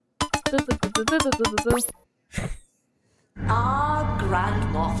Ah, Grand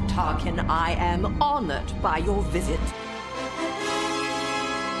Moff Tarkin, I am honored by your visit.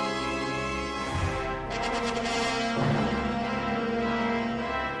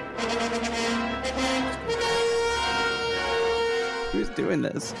 Who's doing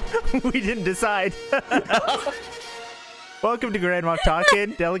this? We didn't decide. Welcome to Grand Moff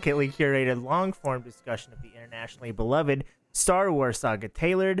Talkin', delicately curated long-form discussion of the internationally beloved Star Wars saga,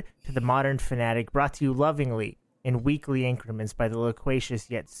 tailored to the modern fanatic, brought to you lovingly in weekly increments by the loquacious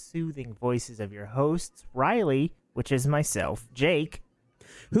yet soothing voices of your hosts, Riley, which is myself, Jake,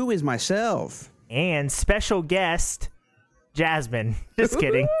 Who is myself? and special guest, Jasmine. Just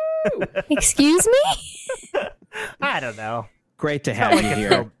kidding. Excuse me? I don't know. Great to Not have you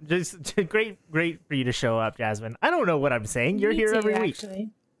here. Just great for you to show up, Jasmine. I don't know what I'm saying. You're Me here too, every week.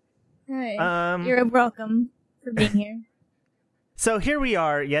 actually. Hi. Um, You're welcome for being here. So here we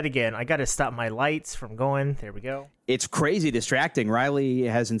are yet again. I got to stop my lights from going. There we go. It's crazy distracting. Riley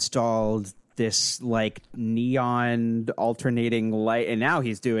has installed this like neon alternating light, and now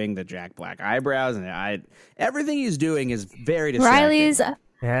he's doing the Jack Black eyebrows, and everything he's doing is very distracting. Riley's I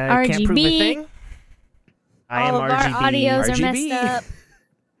can't prove a RGB. thing. I am all of RGB. our audios are RGB. messed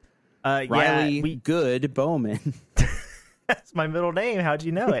up. Riley Good Bowman. That's my middle name. How'd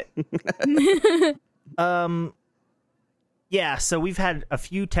you know it? Yeah, so we've had a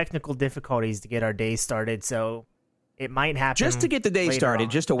few technical difficulties to get our day started, so it might happen Just to get the day later started, on.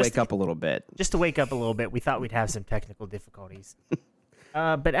 just to wake up a little bit. Just to wake up a little bit. We thought we'd have some technical difficulties.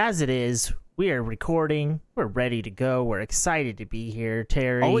 But as it is, we are recording. We're ready to go. We're excited to be here,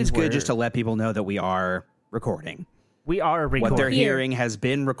 Terry. Always we're- good just to let people know that we are recording. We are recording. What they're hearing has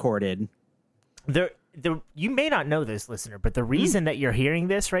been recorded. You may not know this, listener, but the reason that you're hearing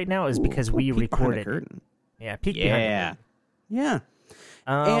this right now is because we peek behind the recorded. curtain. Yeah, peek behind the Yeah. curtain. Yeah.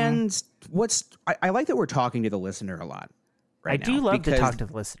 And I like that we're talking to the listener a lot right I now. do love to because talk to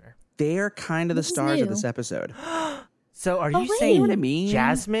the listener. They're kind of the This is stars of new. this episode. So are Oh, you wait. saying You know what I mean?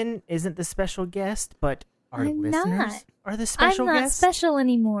 Jasmine isn't the special guest, but our I'm listeners not. are the special I'm not guests? special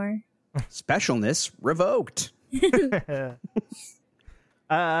anymore. Specialness revoked. Yeah,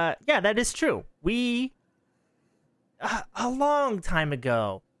 that is true. We a long time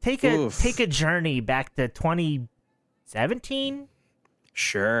ago take a journey back to 2017.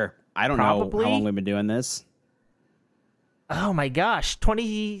 Sure. I don't know Probably. how long we've been doing this. Oh my gosh,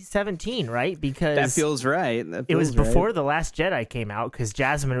 2017, right? Because That feels right. it was before The Last Jedi came out, because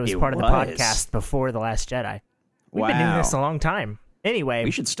Jasmine was It part of the was. podcast before The Last Jedi. We've been doing Wow. this a long time. Anyway,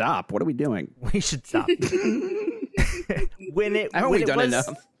 We should stop. What are we doing? we should stop. Haven't we done enough?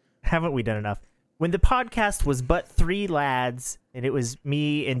 Haven't we done enough? When the podcast was but three lads, and it was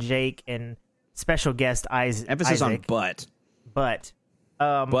me and Jake and special guest Isaac. Emphasis on but. but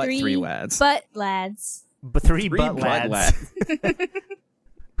Three lads. But lads. three Three butt butt lads.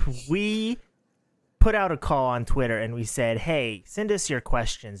 We put out a call on Twitter and we said, "Hey, send us your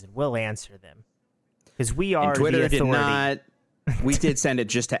questions and we'll answer them." Because we are And Twitter the did authority. not. We did send it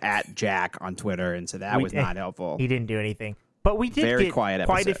just to @Jack on Twitter, and so that was not helpful. He didn't do anything. But we did Very get quiet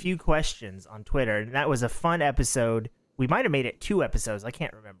quite a episode. few questions on Twitter, and that was a fun episode. We might have made it 2 episodes. I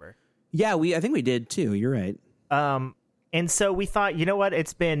can't remember. Yeah, I think we did too. You're right. And so we thought, you know what?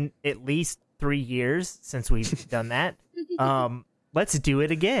 It's been at least 3 years since we've done that. Let's do it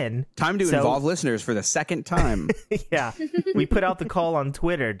again. Time to So- involve listeners for the second time. Yeah. We put out the call on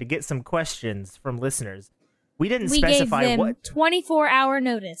Twitter to get some questions from listeners. We didn't We gave specify them what 24-hour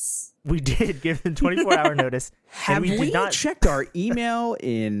notice. we did. Give them 24-hour notice. Have and we did not checked our email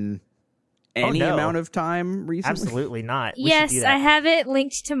in any no. amount of time recently? Absolutely not. We should Yes, do that. I have it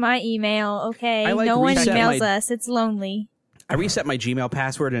linked to my email. Okay, I, like, no one reset emails my- us. It's lonely. I reset my Gmail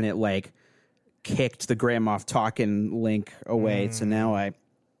password and it like kicked the Grand Moff Talkin' link away. So now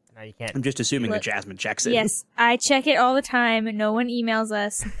Now you can't. I'm just assuming that Look, Jasmine checks it. Yes, I check it all the time. No one emails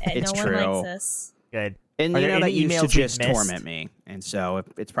us, and It's no true. one likes us. Good. And Are you there know that any used to emails we've just missed? torment me. And so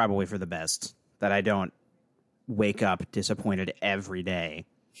it's probably for the best that I don't wake up disappointed every day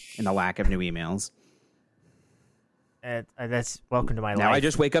in the lack of new emails. That's welcome to my Now life. I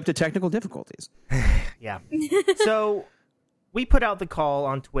just wake up to technical difficulties. Yeah. So we put out the call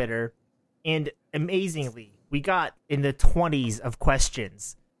on Twitter, and amazingly, we got in the 20s of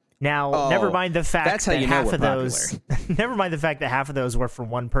questions. Now, Oh, never mind the fact that's how that you know half we're of those. Never mind the fact that half of those were from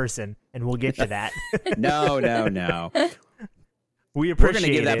one person, and we'll get to that. No. We We're appreciate going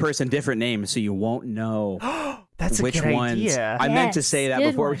to give that it. person different names so you won't know That's a which good ones. idea. I meant to Yes, say that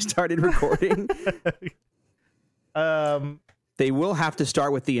good before we one. started recording. They will have to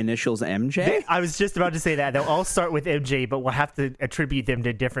start with the initials MJ. I was just about to say that. They'll all start with MJ, but we'll have to attribute them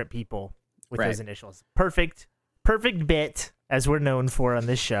to different people with Right. those initials. Perfect bit, as we're known for on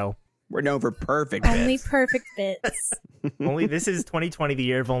this show. We're known for perfect Only bits. perfect bits. This is 2020, the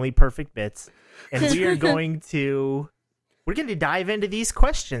year of only perfect bits. And we're going to dive into these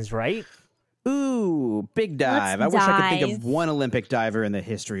questions, right? Ooh, big dive. Let's I wish I could think of dive. one Olympic diver in the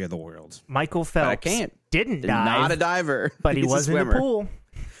history of the world. Michael Phelps I can't. didn't dive, Not a diver, but he He's a was in the swimmer. pool.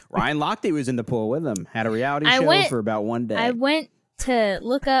 Ryan Lochte was in the pool with him. Had a reality I show went- for about one day. I went to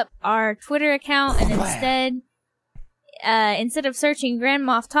look up our Twitter account, and instead of searching Grand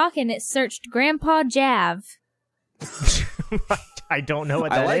Moff Talkin', it searched Grandpa Jav. I don't know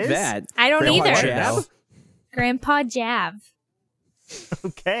what I that like is. that. I don't Grandpa either. Jab? Grandpa Jav.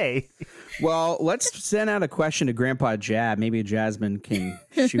 Okay. Well, let's send out a question to Grandpa Jab. Maybe Jasmine can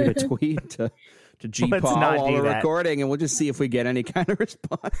shoot a tweet to G Let's Paul not while do we're that. recording, and we'll just see if we get any kind of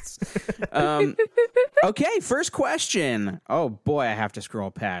response. Okay, first question. Oh boy, I have to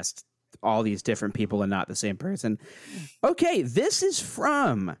scroll past all these different people and not the same person. Okay, this is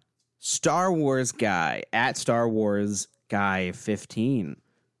from Star Wars Guy at Star Wars Guy 15,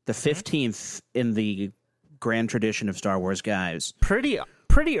 the 15th in the grand tradition of Star Wars guys.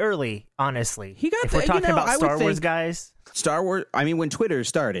 Pretty early, honestly. He got if the- we're talking about I would Star Wars think- guys. Star Wars, I mean, when Twitter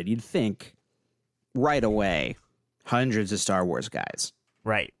started, you'd think right away hundreds of Star Wars guys.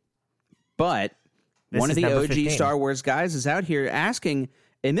 Right. But This one of is the number OG 15. Star Wars guys is out here asking,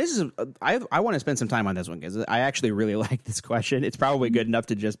 and this is, I want to spend some time on this one because I actually really like this question. It's probably good enough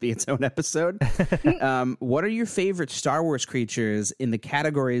to just be its own episode. What are your favorite Star Wars creatures in the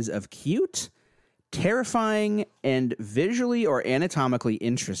categories of cute, terrifying, and visually or anatomically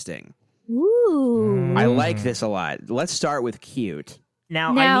interesting? Ooh. I like this a lot. Let's start with cute.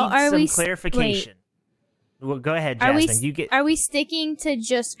 Now Now, I are need we some clarification. Well, go ahead, Are we Jasmine. You get. are we sticking to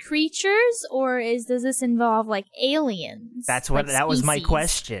just creatures, or does this involve like aliens? That's what. Like that was my species?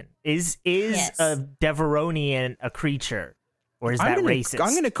 question. Is Yes. a Deveronian a creature, or is that racist? I'm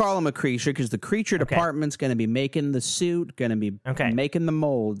going to call him a creature because the creature Okay. department's going to be making the suit, going to be Okay. making the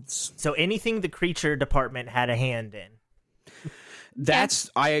molds. So anything the creature department had a hand in. That's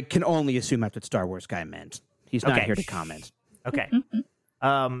I can only assume that's what Star Wars guy meant. He's not Okay. here to comment. Okay.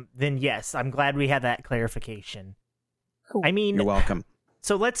 Then yes, I'm glad we had that clarification. Cool. I mean, You're welcome.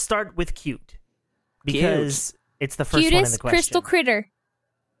 so let's start with cute because it's the first one in Cutest the question. crystal critter.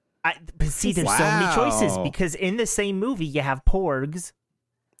 But see, there's so many choices Wow. because in the same movie you have porgs.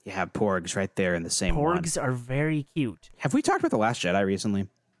 You have porgs right there in the same one. Porgs are very cute. Have we talked about The Last Jedi recently?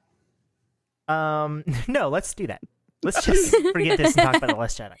 No, let's do that. Let's just forget this and talk about The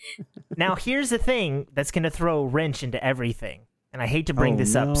Last Jedi. Now, here's the thing that's going to throw a wrench into everything. And I hate to bring Oh,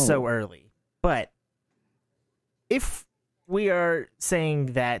 this no. up so early. But if we are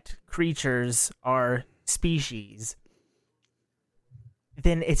saying that creatures are species,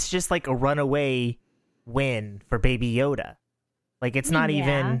 then it's just like a runaway win for Baby Yoda. Like it's not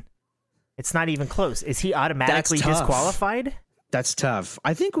Yeah. even close. Is he automatically tough. disqualified? That's tough.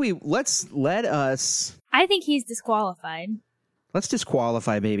 I think let's I think he's disqualified.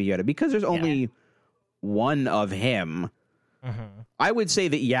 disqualify Baby Yoda because there's only one of him. Mm-hmm. I would say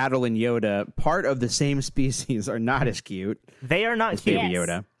that Yaddle and Yoda, part of the same species, are not as cute They are not as cute. Baby Yes.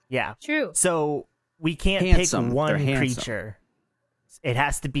 Yoda. Yeah. True. So we can't Handsome. pick one They're handsome. creature. It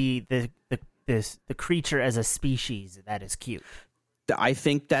has to be the creature as a species that is cute. I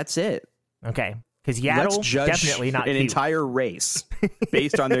think that's it. Okay. Because Let's Yaddle, judge definitely not an cute. entire race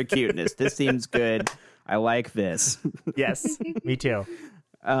based on their cuteness. This seems good. I like this. Yes, me too.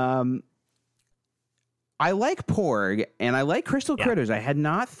 I like Porg and I like Crystal Yeah. Critters. I had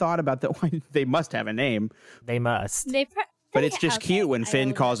not thought about that. They must have a name, They must. but it's just okay, cute when I Finn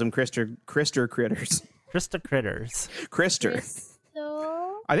believe calls them Crister Critters. Krista Critters. Crister. Crystal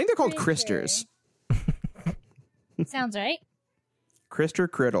I think they're called Critter. Cristers. Sounds right. Crister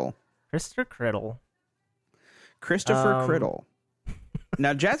Criddle. Krista Criddle. Christopher Um, Criddle.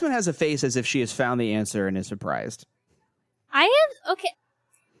 Now, Jasmine has a face as if she has found the answer and is surprised. I have okay.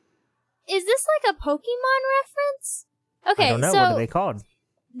 Is this like a Pokemon reference? Okay, I don't know. so What are they called?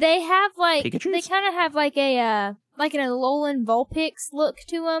 they have like Pikachus? they kind of have like a like an Alolan Vulpix look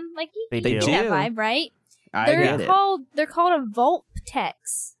to them. Like you They get do. that vibe, right? I They're get it. called a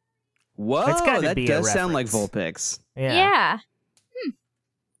Vulptex. Whoa, That's gotta that be a does sound like reference. Vulpix. Yeah.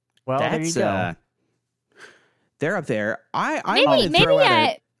 Well, there you go. They're up there. I'm Maybe gonna throw out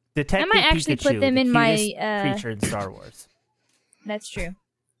I. Detective I might actually Pikachu, put them the in my, cutest creature in Star Wars. That's true.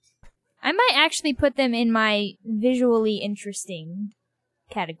 I might actually put them in my visually interesting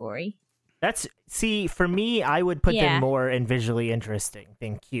category. For me, I would put Yeah. them more in visually interesting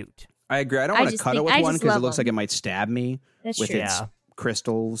than cute. I agree. I don't I want to just cuddle think- with I one just because it love looks them. like it might stab me That's with true. its Yeah.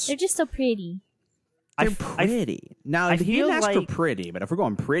 crystals. They're just so pretty. I They're f- I f- pretty. Now, I he feel didn't ask like- for pretty, but if we're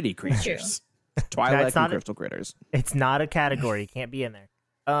going pretty creatures, Twilight That's and not a- crystal critters. It's not a category. It can't be in there.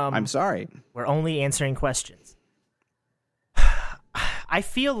 I'm sorry. We're only answering questions. I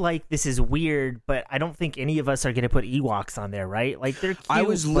feel like this is weird, but I don't think any of us are going to put Ewoks on there, right? Like they're cute. I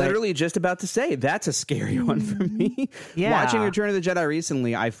was but- literally just about to say that's a scary one for me. Yeah. Watching Return of the Jedi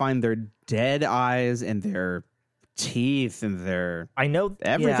recently, I find their dead eyes and their teeth and their I know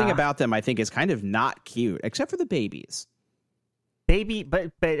everything yeah. about them I think is kind of not cute, except for the babies. baby,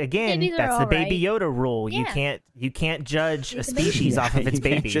 but again, Babies are that's the Baby alright. Yoda rule. Yeah. You can't judge a It's a baby. species off of its You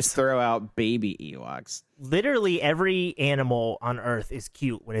can't babies. just throw out baby Ewoks. Literally every animal on Earth is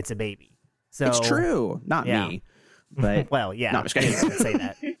cute when it's a baby. So It's true. Not yeah. me. But well, yeah, No, I'm just kidding. I didn't say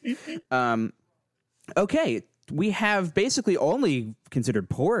that. okay, we have basically only considered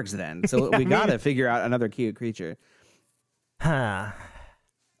porgs then. So we got to figure out another cute creature. Huh.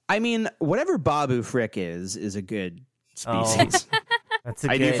 I mean, whatever Babu Frick is a good Oh. species. That's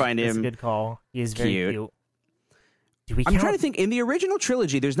a I good, do find that's a him good call. He is very cute. cute. Do we I'm count? trying to think. In the original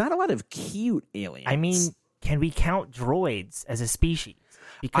trilogy, there's not a lot of cute aliens. I mean, can we count droids as a species?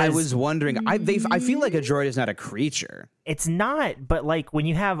 Because I was wondering. I feel like a droid is not a creature. it's not, but like when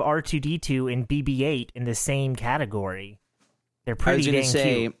you have R2D2 and BB-8 in the same category, they're I was pretty going dang to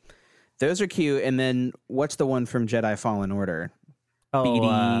say cute. those are cute. And then what's the one from Jedi Fallen Order?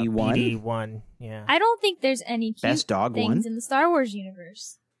 BD1? BD1, yeah. I don't think there's any cute Best dog things one? in the Star Wars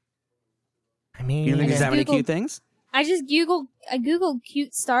universe. I mean, You don't think there's Yeah. that many Google- cute things? I googled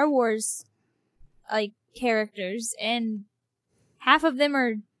cute Star Wars like characters, and half of them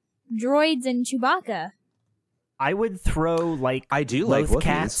are droids and Chewbacca. I would throw like I do like Loth Wookiees.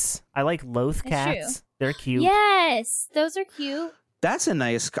 cats. I like Loth That's true. cats. They're cute. Yes, those are cute. That's a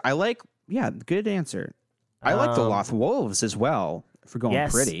nice. I like. Yeah, good answer. I like the Loth wolves as well. If we're going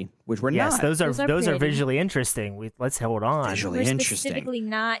yes. pretty, which we're Yes, not. those are Those are pretty. visually interesting. Let's hold on. Visually We're interesting. specifically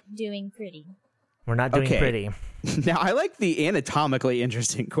not doing pretty. We're not doing Okay. pretty. Now I like the anatomically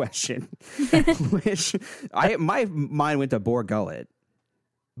interesting question, which my mind went to Boar Gullet.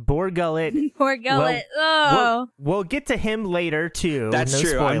 Boar Gullet. Poor Gullet. We'll get to him later too. That's No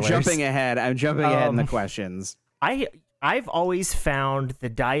true. I'm spoilers. jumping ahead. I'm jumping ahead in the questions. I've always found the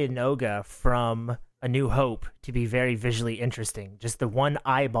Dianoga from A New Hope to be very visually interesting. Just the one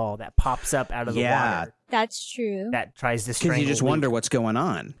eyeball that pops up out of the Yeah. water That's true. that tries to Because strangle you just Luke. wonder what's going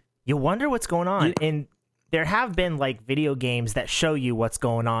on. You wonder what's going on. And there have been like video games that show you what's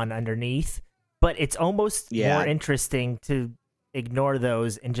going on underneath, but it's almost Yeah. more interesting to ignore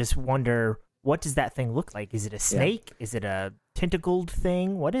those and just wonder, what does that thing look like? Is it a snake? Is it a tentacled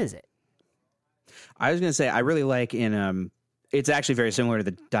thing? What is it? I was going to say I really like in it's actually very similar to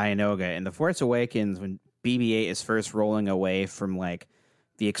the Dianoga in The Force Awakens when BB-8 is first rolling away from like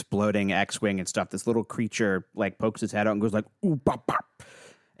the exploding X-wing and stuff. This little creature like pokes its head out and goes like ooh bop bop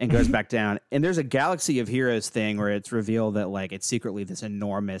and goes back down. And there's a Galaxy of Heroes thing where it's revealed that like it's secretly this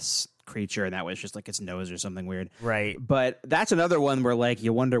enormous creature and that was just like its nose or something weird. Right. But that's another one where like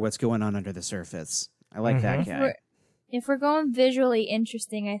you wonder what's going on under the surface. I like that guy. If we're going visually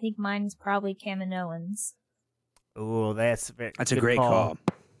interesting, I think mine is probably Kaminoans. Ooh, that's a That's a good great call.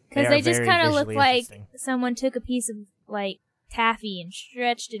 Because They they are just very kind of look visually like interesting. someone took a piece of like taffy and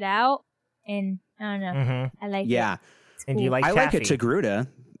stretched it out, and I don't know. Mm-hmm. I like Yeah. it. It's And do you cool. like I like a taffy? Togruta.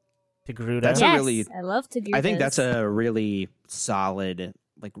 Togruta? That's a yes, really- I love to do. I think that's a really solid,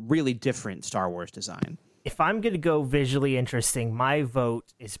 like really different Star Wars design. If I'm going to go visually interesting, my vote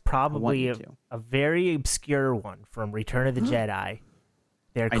is probably you a, to. a very obscure one from Return of the Jedi.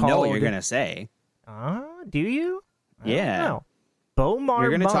 They're I called, know what you're going to say. Do you? I don't Yeah. know. Bomar You're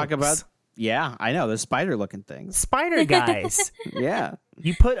going to monks. talk about, yeah, I know, the spider looking things. spider guys. Yeah.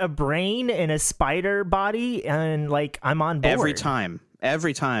 You put a brain in a spider body, and like I'm on board.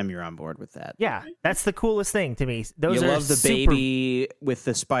 Every time you're on board with that. Yeah, that's the coolest thing to me. Those you are love the super- baby with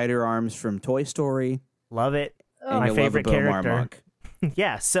the spider arms from Toy Story. Love it. And My you favorite love a Bomar character. monk,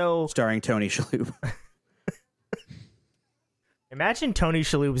 Yeah. So starring Tony Shalhoub. imagine Tony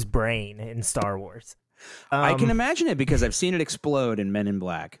Shalhoub's brain in Star Wars. I can imagine it because I've seen it explode in Men in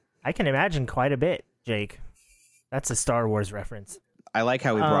Black. I can imagine quite a bit, Jake. That's a Star Wars reference. I like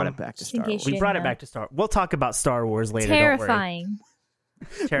how we brought it back to just in Star case Wars. We Didn't brought it know. back to Star. We'll talk about Star Wars later. terrifying. Don't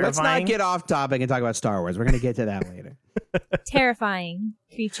worry. Terrifying. Let's not get off topic and talk about Star Wars. We're going to get to that later. Terrifying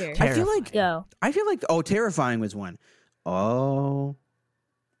creature. I feel like Go. Terrifying was one. Oh,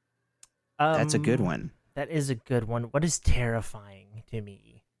 that's a good one. That is a good one. What is terrifying to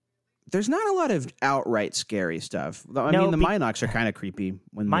me? There's not a lot of outright scary stuff. I No, mean, the Minox are kind of creepy.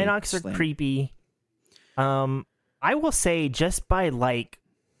 When they Minox are slam. creepy. I will say just by like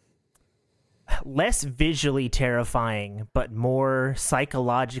less visually terrifying, but more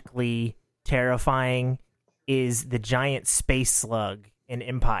psychologically terrifying is the giant space slug in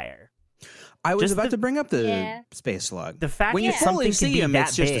Empire. I was just about the- to bring up the Yeah. space slug. The fact when that you fully something can see be him, that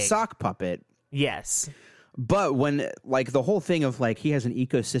it's just a big. sock puppet. Yes. But when, like, the whole thing of, like, he has an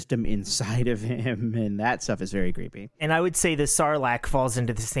ecosystem inside of him and that stuff is very creepy. And I would say the Sarlacc falls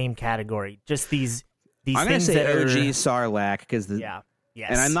into the same category. Just these I'm going to things say that OG are Sarlacc because yeah.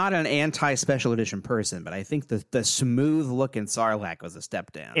 Yes. and I'm not an anti-special edition person, but I think the smooth looking Sarlacc was a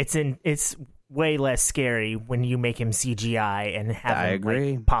step down. It's way less scary when you make him CGI and have I him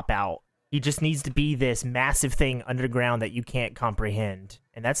agree. like, pop out. He just needs to be this massive thing underground that you can't comprehend,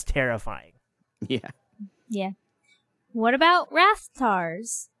 and that's terrifying. Yeah. Yeah. What about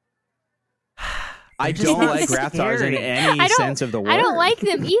Rathtars? I just don't not like Raptors in scary. any sense of the word. I don't like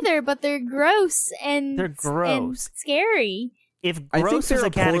them either, but they're gross and They're gross. and scary. If I think gross they're is a a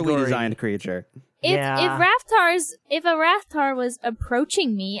category, poorly designed creature. Yeah. If a Rathtar was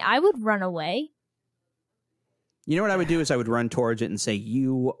approaching me, I would run away. You know what I would do is I would run towards it and say,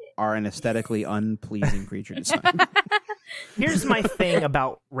 "You are an aesthetically unpleasing creature design." Here's my thing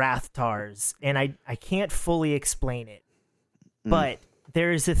about Rathtars, and I can't fully explain it, but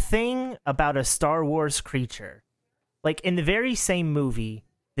there is a thing about a Star Wars creature. Like, in the very same movie,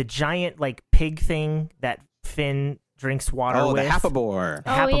 the giant, like, pig thing that Finn drinks water Oh, with. the Hapabor.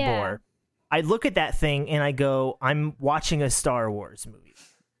 The Oh, Hapabor. yeah. I look at that thing and I go, I'm watching a Star Wars movie.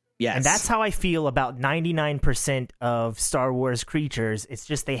 Yes, And that's how I feel about 99% of Star Wars creatures. It's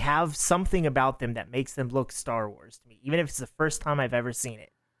just they have something about them that makes them look Star Wars to me, even if it's the first time I've ever seen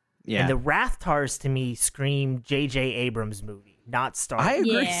it. yeah. And the Rathtars to me scream J.J. Abrams movie, not Star Wars. I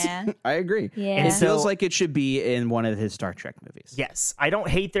agree. Yeah. I agree. Yeah. It So- feels like it should be in one of his Star Trek movies. Yes, I don't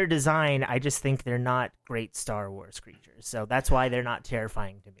hate their design. I just think they're not great Star Wars creatures. So that's why they're not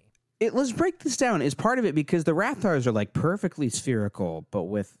terrifying to me. Let's break this down. Is part of it because the Raptors are like perfectly spherical, but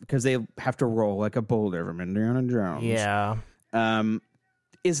because they have to roll like a boulder from Indiana Jones. Yeah.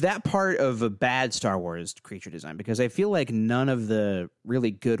 Is that part of a bad Star Wars creature design? Because I feel like none of the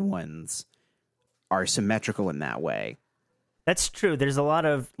really good ones are symmetrical in that way. That's true. There's a lot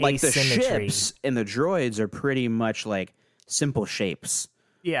of Like the asymmetry. ships and the droids are pretty much like simple shapes.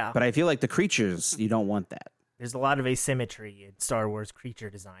 Yeah. But I feel like the creatures, you don't want that. There's a lot of asymmetry in Star Wars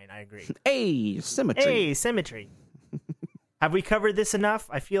creature design. I agree. Hey, symmetry. Hey, symmetry. Have we covered this enough?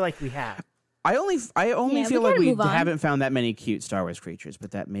 I feel like we have. I only Yeah, feel we like gotta we move on. haven't found that many cute Star Wars creatures,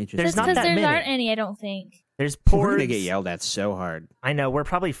 but that may just There's Just not because that there many. aren't any, I don't think. There's We're gonna porgs. get yelled at so hard. I know. We're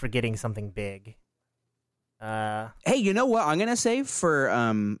probably forgetting something big. Hey, you know what? I'm gonna say for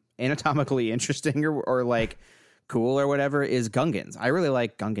anatomically interesting or like cool or whatever is Gungans. I really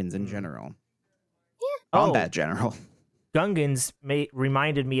like Gungans in general. Combat general. Gungans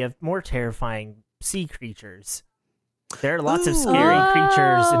reminded me of more terrifying sea creatures. There are lots of Ooh. scary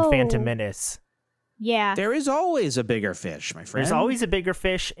creatures in Oh. Phantom Menace. Yeah. There is always a bigger fish, my friend. There's always a bigger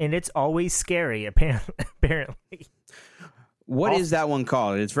fish, and it's always scary, apparently. What Al- is that one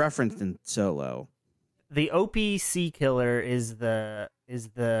called? It's referenced in Solo. The OP Sea Killer is the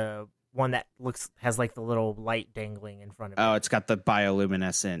one that has like the little light dangling in front of it. Oh, it's got the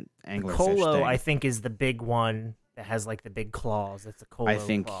bioluminescent anglerfish Colo, thing. I think, is the big one that has like the big claws. That's a Colo I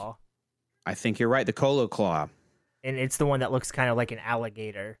think- claw. I think you're right. The Colo claw. And it's the one that looks kind of like an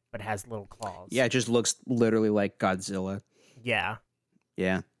alligator, but has little claws. Yeah, it just looks literally like Godzilla. Yeah.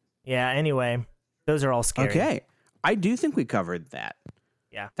 Yeah. Yeah, anyway, those are all scary. Okay. I do think we covered that.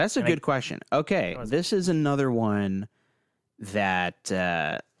 Yeah. That's a And good question. Okay, That was- this is another one that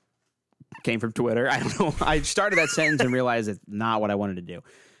came from Twitter. I don't know. I started that sentence and realized it's not what I wanted to do.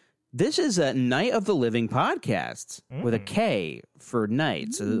 This is a Night of the Living podcast with a K for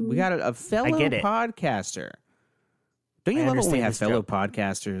night. So we got a fellow get it. podcaster. Don't you I love it when we understand have this fellow joke.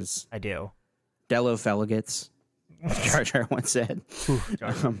 podcasters? I do. Dello Felligates, as Jar Jar once said.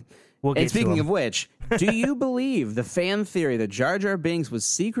 We'll get And speaking to of which, do you believe the fan theory that Jar Jar Binks was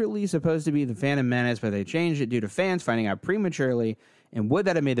secretly supposed to be the Phantom Menace, but they changed it due to fans finding out prematurely? And would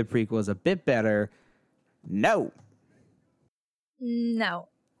that have made the prequels a bit better? No. No.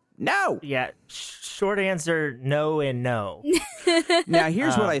 No. yeah, short answer, no and no. Now,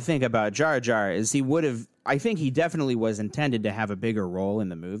 here's what I think about Jar Jar is he would have, I think he definitely was intended to have a bigger role in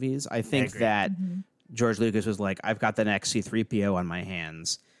the movies. I think agree. that George Lucas was like, I've got the next C-3PO on my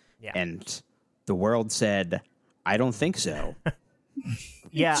hands. Yeah. And the world said, I don't think so.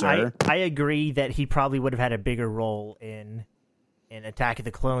 Yeah, Sir? I agree that he probably would have had a bigger role in in Attack of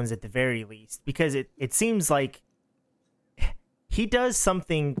the Clones at the very least, because it seems like he does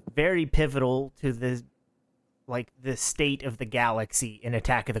something very pivotal to the state of the galaxy in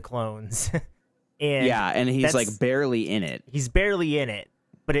Attack of the Clones. And he's like barely in it. He's barely in it,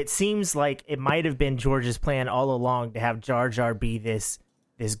 but it seems like it might have been George's plan all along to have Jar Jar be this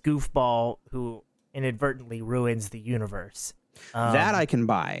goofball who inadvertently ruins the universe. That I can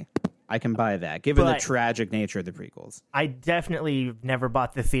buy. I can buy that, given the tragic nature of the prequels. I definitely never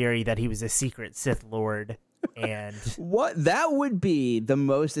bought the theory that he was a secret Sith Lord. And what that would be the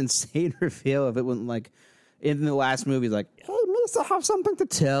most insane reveal if it went like in the last movie, like, hey, Mace, I have something to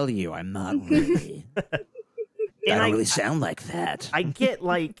tell you. I'm not really. I don't really sound like that. I get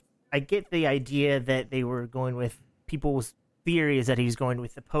the idea that they were going with people's theory is that he was going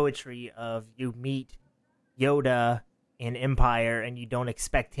with the poetry of you meet Yoda in Empire and you don't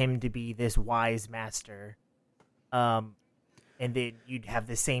expect him to be this wise master. And then you'd have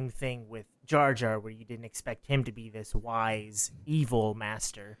the same thing with Jar Jar where you didn't expect him to be this wise, evil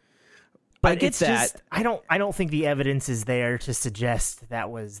master. But I get that. Just, I don't think the evidence is there to suggest that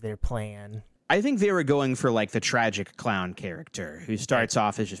was their plan. I think they were going for like the tragic clown character who starts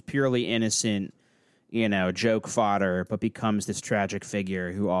off as just purely innocent, joke fodder, but becomes this tragic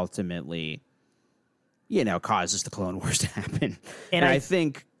figure who ultimately, causes the Clone Wars to happen. And I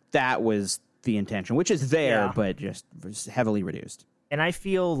think that was the intention, which is there, but just was heavily reduced. And I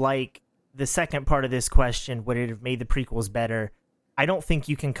feel like the second part of this question, would it have made the prequels better? I don't think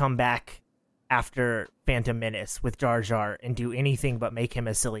you can come back after Phantom Menace with Jar Jar and do anything but make him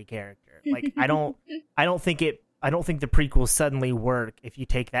a silly character. Like I don't think the prequels suddenly work if you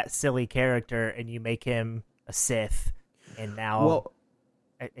take that silly character and you make him a Sith. And now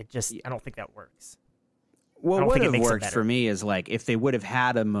I don't think that works. Well, what would have worked for me is like if they would have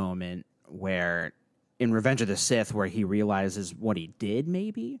had a moment where in Revenge of the Sith where he realizes what he did,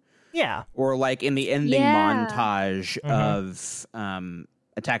 maybe. Yeah. Or like in the ending montage of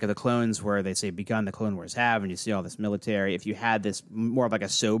Attack of the Clones where they say begun the Clone Wars have, and you see all this military. If you had this more of like a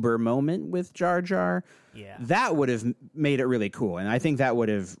sober moment with Jar Jar, that would have made it really cool. And I think that would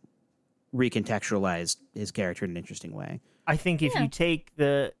have recontextualized his character in an interesting way. I think if you take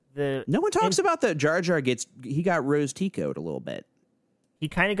the no one talks about that Jar Jar got Rose Tico'd a little bit. He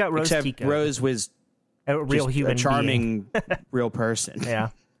kind of got Rose Tico'd. Except Rose was a real human, a charming, real person. Yeah.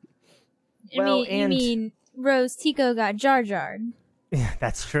 You mean Rose Tico got Jar Jar? Yeah,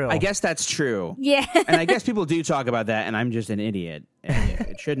 that's true. I guess that's true. Yeah. And I guess people do talk about that, and I'm just an idiot. And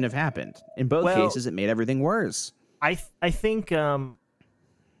it shouldn't have happened. In both cases, it made everything worse. I think Jar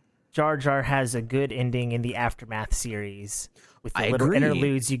Jar has a good ending in the Aftermath series with the little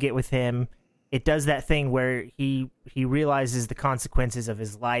interludes you get with him. It does that thing where he realizes the consequences of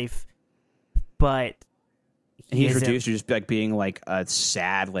his life, but he's reduced to just like being like a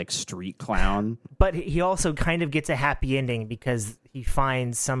sad like street clown. But he also kind of gets a happy ending because he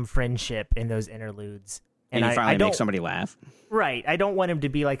finds some friendship in those interludes. And he finally makes somebody laugh. Right. I don't want him to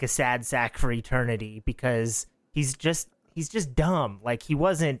be like a sad sack for eternity because he's just dumb. Like he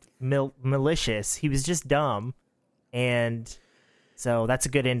wasn't malicious. He was just dumb. And so that's a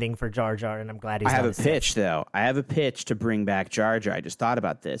good ending for Jar Jar, and I'm glad he's I have a pitch, though. I have a pitch to bring back Jar Jar. I just thought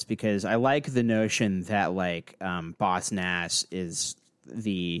about this because I like the notion that like Boss Nass is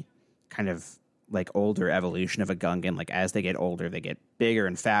the kind of like older evolution of a Gungan. Like as they get older, they get bigger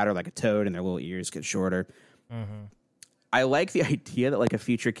and fatter like a toad, and their little ears get shorter. Mm-hmm. I like the idea that like a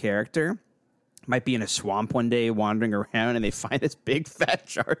future character might be in a swamp one day wandering around, and they find this big fat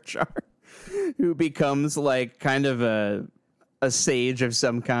Jar Jar who becomes like kind of a sage of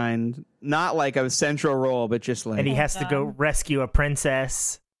some kind, not like a central role, but just like... And he has to go rescue a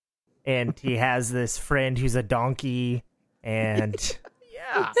princess, and he has this friend who's a donkey, and...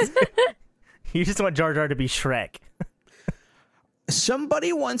 Yeah. You just want Jar Jar to be Shrek.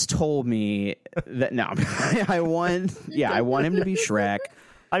 Somebody once told me that... No, I want him to be Shrek.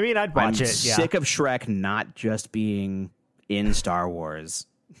 I mean, I'd watch I'm it, yeah. sick of Shrek not just being in Star Wars.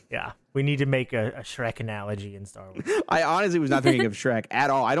 Yeah, we need to make a Shrek analogy in Star Wars. I honestly was not thinking of Shrek at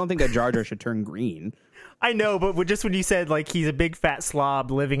all. I don't think that Jar Jar should turn green. I know, but just when you said like he's a big fat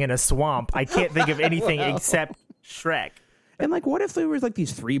slob living in a swamp, I can't think of anything except Shrek. And like, what if there was like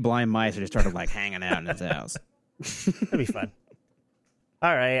these 3 blind mice that just started like hanging out in his house? That'd be fun.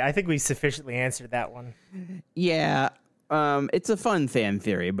 All right, I think we sufficiently answered that one. Yeah, it's a fun fan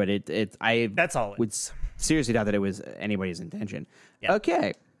theory, but that's all. Would seriously doubt that it was anybody's intention. Yep.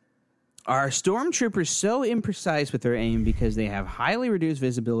 Okay. Are stormtroopers so imprecise with their aim because they have highly reduced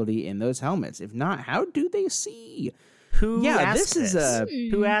visibility in those helmets? If not, how do they see? Who asked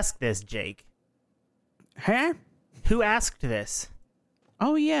this, Jake? Huh? Who asked this?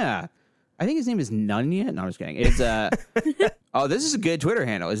 Oh yeah, I think his name is Nunya. No, I'm just kidding. It's oh, this is a good Twitter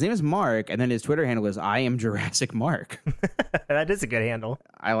handle. His name is Mark, and then his Twitter handle is I am Jurassic Mark. That is a good handle.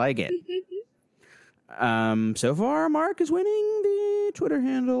 I like it. So far, Mark is winning the Twitter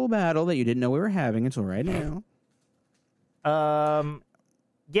handle battle that you didn't know we were having until right now.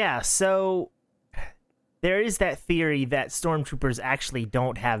 Yeah, so there is that theory that stormtroopers actually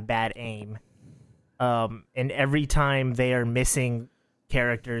don't have bad aim. And every time they are missing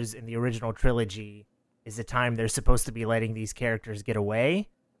characters in the original trilogy is the time they're supposed to be letting these characters get away.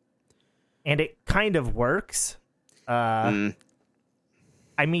 And it kind of works. I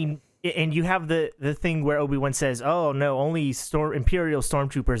mean, and you have the thing where Obi-Wan says, oh, no, only Imperial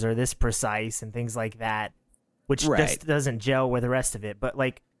stormtroopers are this precise and things like that, which just doesn't gel with the rest of it. But,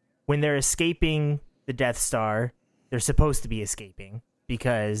 like, when they're escaping the Death Star, they're supposed to be escaping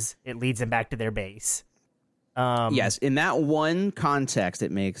because it leads them back to their base. Yes, in that one context,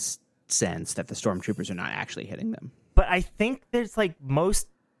 it makes sense that the stormtroopers are not actually hitting them. But I think there's, like,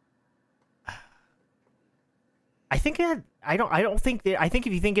 I think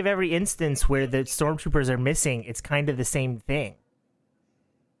if you think of every instance where the stormtroopers are missing, it's kind of the same thing.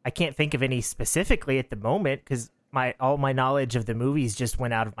 I can't think of any specifically at the moment because all my knowledge of the movies just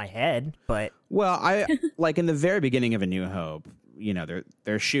went out of my head. But well, I like in the very beginning of A New Hope, you know,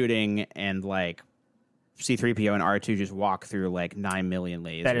 they're shooting and like C-3PO and R2 just walk through like 9 million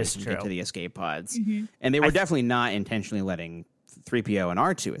lasers that is and true. get to the escape pods, and they were definitely not intentionally letting 3PO and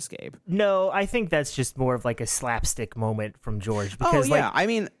R2 escape. No, I think that's just more of like a slapstick moment from George because like I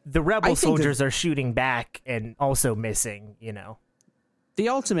mean, the rebel soldiers are shooting back and also missing, you know. The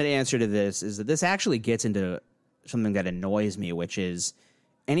ultimate answer to this is that this actually gets into something that annoys me, which is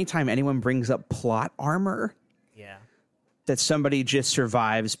anytime anyone brings up plot armor, that somebody just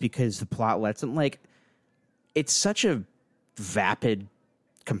survives because the plot lets them, like, it's such a vapid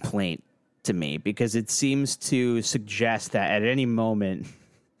complaint to me because it seems to suggest that at any moment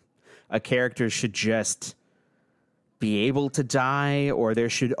a character should just be able to die, or there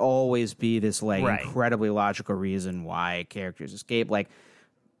should always be this like incredibly logical reason why characters escape. Like,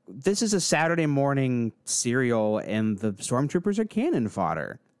 this is a Saturday morning serial and the stormtroopers are cannon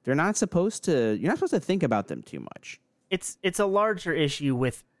fodder. You're not supposed to think about them too much. It's a larger issue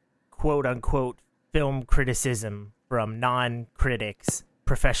with quote unquote film criticism from non-critics,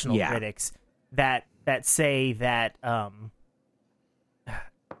 professional critics that say that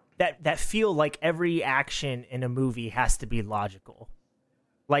that feel like every action in a movie has to be logical.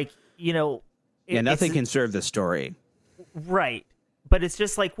 Like, you know, nothing can serve the story. Right. But it's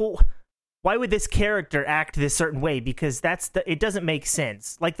just like, well, why would this character act this certain way? Because it doesn't make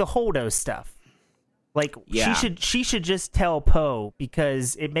sense. Like the Holdo stuff. Like she should just tell Poe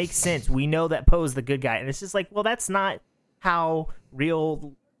because it makes sense. We know that Poe's the good guy. And it's just like, well, that's not how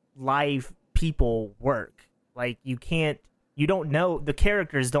real live people work. Like you don't know, the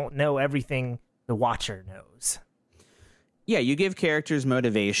characters don't know everything the watcher knows. Yeah, you give characters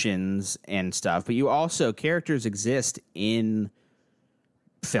motivations and stuff, but you also, characters exist in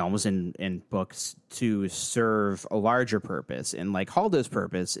films and books to serve a larger purpose. And like Holdo's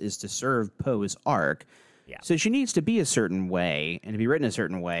purpose is to serve Poe's arc. Yeah. So she needs to be a certain way and to be written a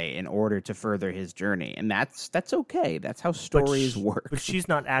certain way in order to further his journey. And that's okay. That's how stories work. But she's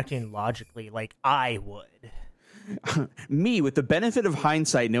not acting logically like I would. Me, with the benefit of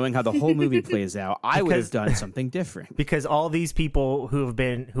hindsight, knowing how the whole movie plays out, I would have done something different. Because all these people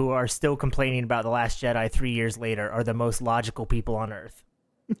who are still complaining about The Last Jedi 3 years later are the most logical people on Earth.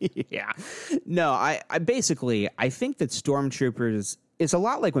 Yeah. No, I think that stormtroopers, it's a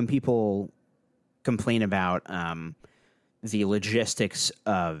lot like when people complain about the logistics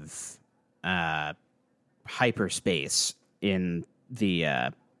of hyperspace in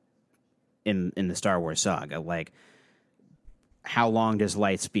the in the Star Wars saga. Like, how long does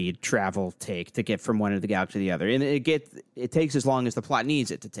light speed travel take to get from one end of the galaxy to the other? And it takes as long as the plot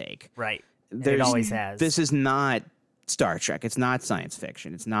needs it to take. Right. It always has. This is not Star Trek. It's not science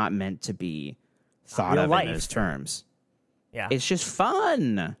fiction. It's not meant to be thought of in those terms. Yeah. It's just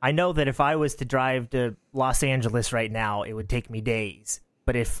fun. I know that if I was to drive to Los Angeles right now, it would take me days.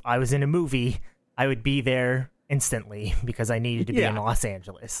 But if I was in a movie, I would be there instantly because I needed to be in Los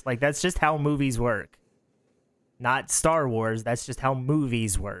Angeles. Like, that's just how movies work. Not Star Wars. That's just how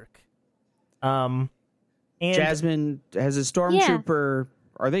movies work. And Jasmine, has a stormtrooper,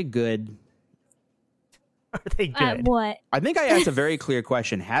 are they good? Are they good? What? I think I asked a very clear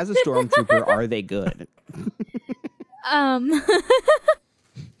question. Has a stormtrooper, are they good? I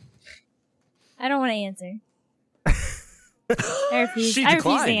don't want to answer. I refuse. She I refuse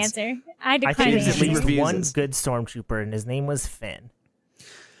to declines. answer. I I decline think to there's at answer. least one good stormtrooper, and his name was Finn.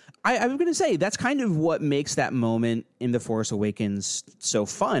 I was going to say that's kind of what makes that moment in The Force Awakens so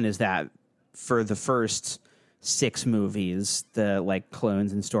fun, is that for the first 6 movies, the like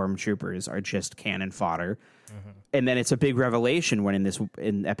clones and stormtroopers are just cannon fodder. And then it's a big revelation when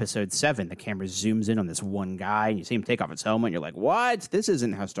in episode 7, the camera zooms in on this one guy and you see him take off his helmet and you're like, what? This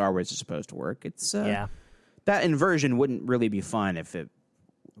isn't how Star Wars is supposed to work. It's that inversion wouldn't really be fun if it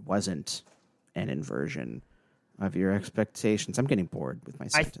wasn't an inversion of your expectations. I'm getting bored with my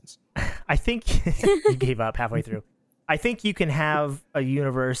sentence. I think you gave up halfway through. I think you can have a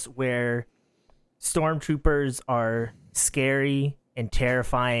universe where stormtroopers are scary and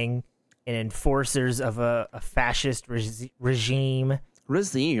terrifying and enforcers of a fascist regime,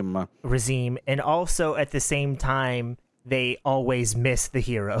 and also at the same time they always miss the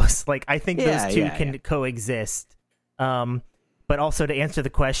heroes. Like, I think those two can coexist. But also, to answer the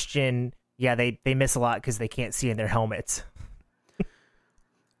question, they miss a lot because they can't see in their helmets.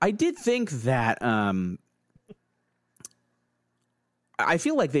 I did think that I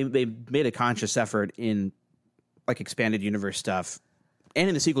feel like they made a conscious effort in like expanded universe stuff and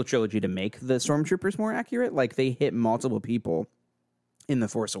in the sequel trilogy to make the stormtroopers more accurate. Like, they hit multiple people in The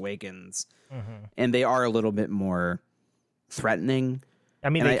Force Awakens, and they are a little bit more threatening. I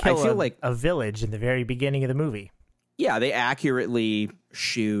mean, they kill like a village in the very beginning of the movie. Yeah, they accurately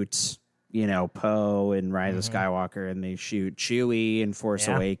shoot, Poe in Rise of Skywalker, and they shoot Chewie in Force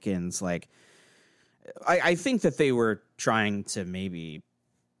Awakens. Like, I think that they were trying to maybe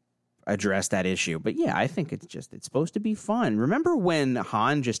address that issue. But yeah, I think it's supposed to be fun. Remember when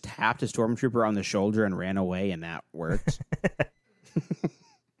Han just tapped a stormtrooper on the shoulder and ran away, and that worked?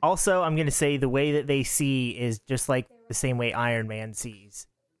 Also, I'm going to say the way that they see is just like the same way Iron Man sees.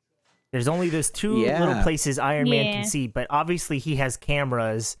 There's only those 2 little places Iron Man can see, but obviously he has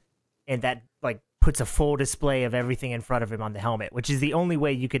cameras, and that like puts a full display of everything in front of him on the helmet, which is the only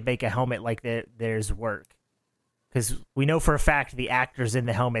way you could make a helmet like theirs work. Because we know for a fact the actors in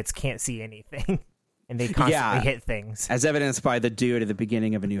the helmets can't see anything, and they constantly hit things. As evidenced by the dude at the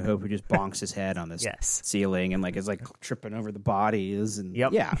beginning of A New Hope who just bonks his head on this ceiling and like is like tripping over the bodies. And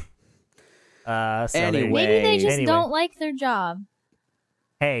anyway, maybe they just don't like their job.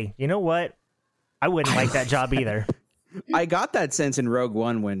 Hey, you know what? I wouldn't like that job either. I got that sense in Rogue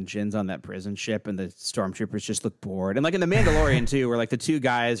One when Jin's on that prison ship and the stormtroopers just look bored. And like in The Mandalorian too, where like the 2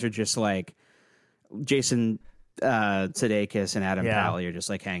 guys are just like Jason Sudeikis and Adam Pally are just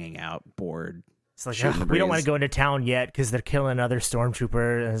like hanging out, bored. It's like, we don't want to go into town yet because they're killing other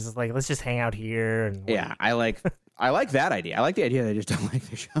stormtroopers. And it's like, let's just hang out here. And I like that idea. I like the idea they just don't like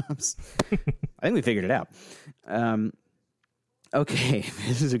their jobs. I think we figured it out. Okay,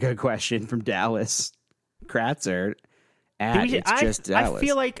 this is a good question from Dallas Kratzer.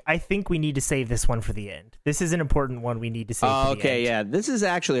 I think we need to save this one for the end. This is an important one we need to save for the end. Yeah. This is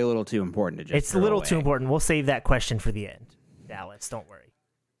actually a little too important to just It's a little too important. We'll save that question for the end. Dallas, don't worry.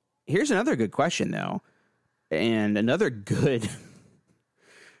 Here's another good question, though. And another good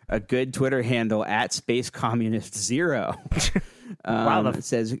Twitter handle at Space Communist Zero.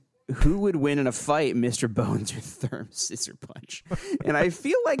 Says, who would win in a fight, Mr. Bones or Therm Scissor Punch? And I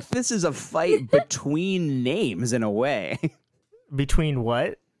feel like this is a fight between names in a way. Between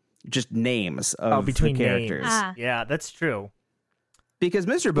what? Just names of between the characters. Yeah, that's true. Because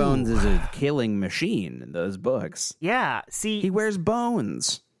Mr. Bones is a killing machine in those books. Yeah, see... He wears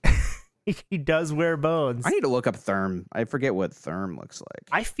bones. He does wear bones. I need to look up Therm. I forget what Therm looks like.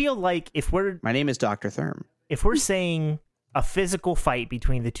 I feel like if we're... My name is Dr. Therm. If we're saying a physical fight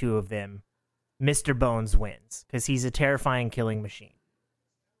between the 2 of them, Mr. Bones wins because he's a terrifying killing machine.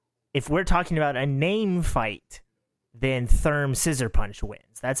 If we're talking about a name fight, then Therm Scissor Punch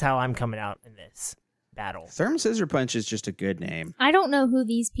wins. That's how I'm coming out in this battle. Therm Scissor Punch is just a good name. I don't know who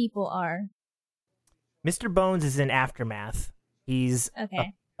these people are. Mr. Bones is in Aftermath. He's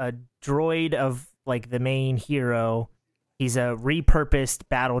a droid of like the main hero. He's a repurposed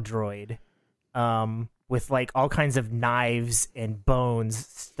battle droid. With like all kinds of knives and bones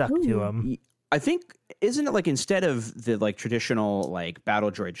stuck to him. I think, isn't it like instead of the like traditional like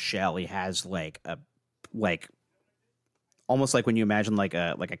battle droid shell, he has like a almost like when you imagine like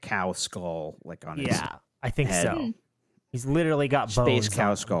a cow skull like on his I think head. so. He's literally got Space bones.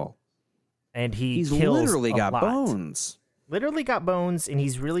 cow skull. And he's kills literally got lot. bones. Literally got bones, and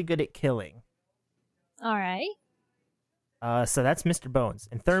he's really good at killing. All right. So that's Mr. Bones.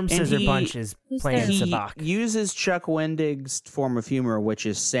 And Therm Scissor Punch is playing Sabacc. He uses Chuck Wendig's form of humor, which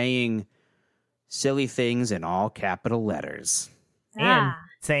is saying silly things in all capital letters. And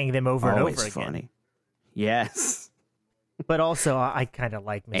saying them over Always and over again. Funny. Yes. But also, I kind of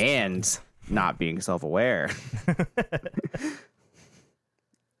like Mr. And Bones. Not being self-aware.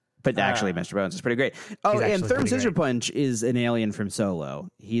 But actually, Mr. Bones is pretty great. Oh, He's and actually Therm pretty Scissor great. Punch is an alien from Solo.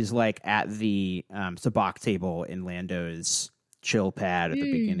 He's like at the sabacc table in Lando's chill pad at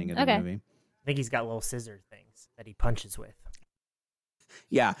the beginning of the okay. movie. I think he's got little scissor things that he punches with.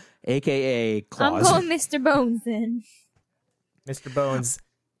 Yeah, a.k.a. I'm Claws. going Mr. Bones then. Mr. Bones.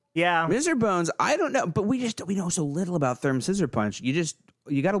 Yeah. Mr. Bones, I don't know, but we know so little about Therm Scissor Punch.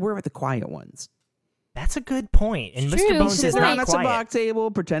 You got to worry about the quiet ones. That's a good point. And True. Mr. Bones Sitting is around not that sabacc quiet.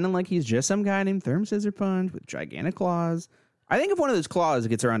 table, pretending like he's just some guy named Therm Scissor Punch with gigantic claws. I think if one of those claws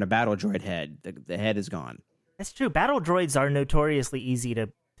gets around a battle droid head, the head is gone. That's true. Battle droids are notoriously easy to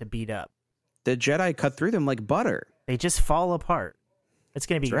beat up. The Jedi cut through them like butter. They just fall apart. It's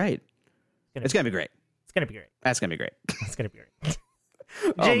going to be That's right. It's gonna be great. It's going to be great. That's gonna be great. It's going to be great.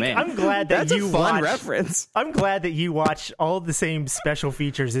 Oh Jake, man, I'm glad that that's you a fun watch- reference. I'm glad that you watch all the same special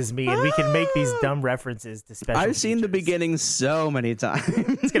features as me, and we can make these dumb references to special I've seen the features. beginning so many times.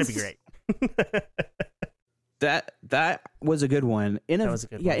 It's going to be great. That was a good one. That was a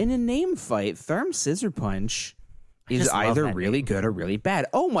good one. In a name fight, Therm Scissor Punch is just love either that really name. good or really bad.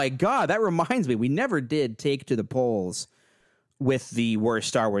 Oh my god, that reminds me, we never did take to the polls with the worst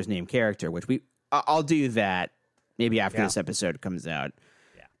Star Wars name character, which I'll do that maybe after Yeah. this episode comes out.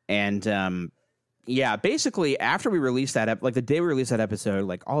 Yeah. And basically after we released that, like the day we released that episode,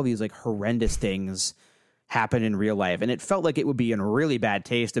 like all these like horrendous things happen in real life, and it felt like it would be in really bad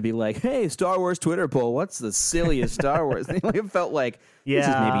taste to be like, hey, Star Wars Twitter poll, what's the silliest Star Wars thing? Like, it felt like this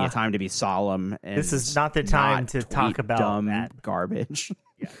is maybe Yeah. a time to be solemn, and This is not the time to talk tweet about dumb that. garbage.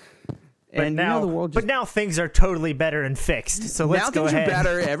 Yeah. And now, the world but now things are totally better and fixed. So let's now go things ahead. are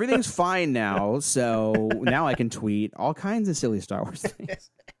better. Everything's fine now. So now I can tweet all kinds of silly Star Wars things.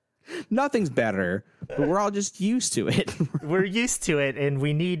 Nothing's better, but we're all just used to it. We're used to it, and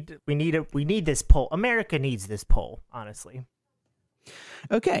we need this poll. America needs this poll, honestly.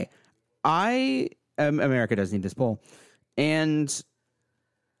 Okay, America does need this poll, and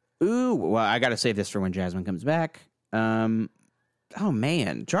well, I got to save this for when Jasmine comes back. Oh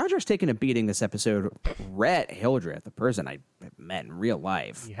man, Jar Jar's taking a beating this episode. Rhett Hildreth, the person I met in real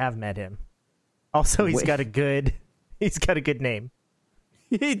life. You have met him. Also, he's Wait. got a good name.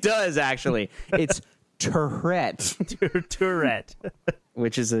 He does actually. It's Tourette, Tourette.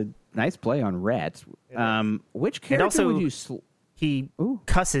 which is a nice play on Rhett. Which character also- would you? He Ooh.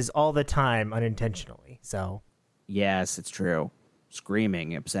 cusses all the time unintentionally. So Yes, it's true.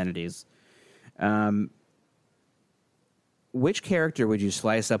 Screaming obscenities. Which character would you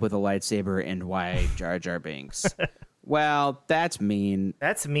slice up with a lightsaber, and why Jar Jar Binks? Well, that's mean.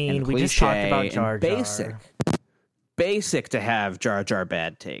 that's mean. and We just talked cliche about and Jar Jar. Basic to have Jar Jar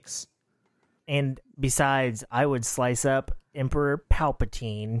bad takes. And besides, I would slice up Emperor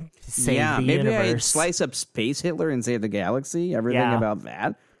Palpatine to save the maybe I'd universe. slice up Space Hitler and save the galaxy. Everything Yeah. about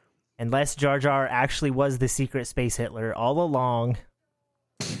that. Unless Jar Jar actually was the secret space Hitler all along,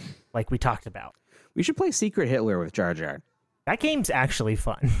 like we talked about. We should play Secret Hitler with Jar Jar. That game's actually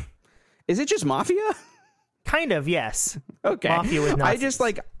fun. Is it just Mafia? Kind of, yes. Okay. Mafia with I Nazis.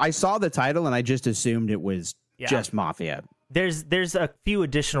 just I saw the title and I just assumed it was Yeah. just Mafia. There's a few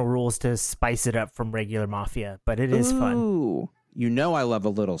additional rules to spice it up from regular Mafia, but it is fun. Ooh, you know I love a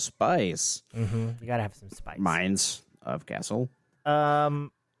little spice. You gotta have some spice. Mines of Castle.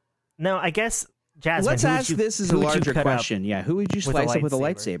 No, I guess Jasmine. Let's who would ask you- this as who a would you larger cut up? question. Yeah, who would you with a slice up with a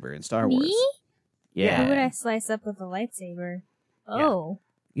lightsaber? lightsaber in Star Wars? Me? Yeah. Who would I slice up with a lightsaber? Oh.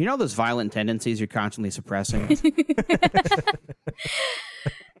 You know those violent tendencies you're constantly suppressing?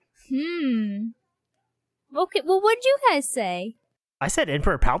 Okay, well, what'd you guys say? I said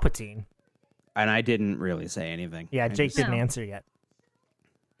Emperor Palpatine. And I didn't really say anything. Yeah, I Jake just- didn't No. answer yet.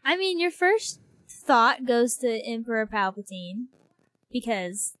 I mean, your first thought goes to Emperor Palpatine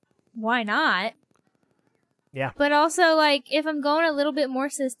because why not? Yeah. But also, like, if I'm going a little bit more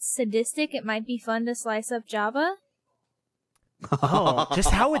sadistic, it might be fun to slice up Jabba. Oh, just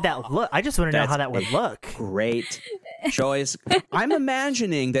how would that look? I just want to know That's how that would look. Great choice. I'm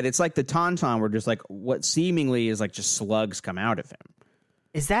imagining that it's like the Tauntaun where just like what seemingly is like just slugs come out of him.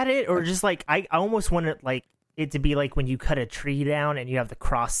 Is that it, or just like I almost want it to be like when you cut a tree down and you have the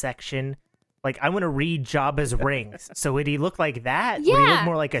cross section. Like I want to read Jabba's rings. So would he look like that? Would he look Yeah.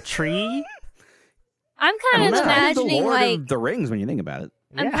 more like a tree? I'm kind of It's kind of the imagining, Lord like, of the Rings when you think about it.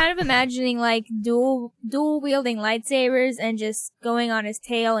 I'm Yeah. kind of imagining, like, dual wielding lightsabers and just going on his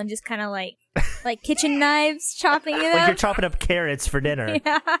tail and just kind of like kitchen knives chopping it Like you're up. chopping up carrots for dinner.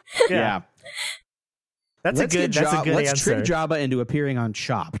 Yeah. Yeah. That's Let's a good let's answer. trick Jabba into appearing on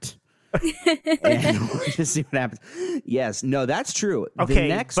Chopped. And we'll just see what happens. Yes, no, that's true. Okay, the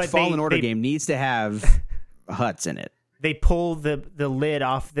next but Fallen they- Order they- game needs to have huts in it. they pull the lid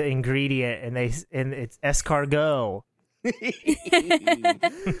off the ingredient and it's escargot.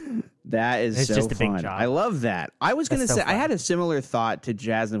 That is It's so just a big fun. job. I love that. I was going to That's so say I fun. had a similar thought to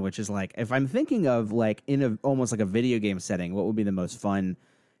Jasmine, which is like if I'm thinking of like in a almost like a video game setting, what would be the most fun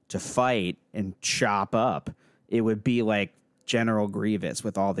to fight and chop up? It would be like General Grievous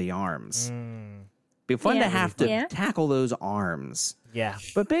with all the arms. Be fun Yeah. to have to Yeah. tackle those arms. Yeah.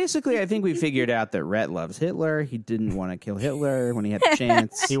 But basically, I think we figured out that Rhett loves Hitler. He didn't want to kill Hitler when he had the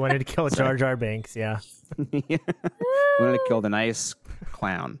chance. He wanted to kill Jar Jar Binks, yeah. He wanted to kill the nice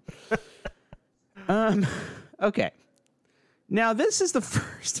clown. Okay. Now, this is the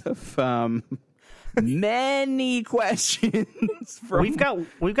first of many questions. From...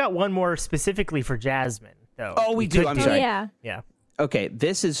 We've got one more specifically for Jasmine, though. Oh, we do. could I'm Oh sorry. yeah. Yeah. Okay,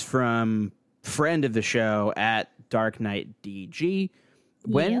 this is from friend of the show at Dark Knight DG.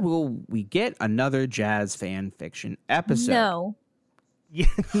 When Yep. will we get another jazz fan fiction episode? No. Yeah,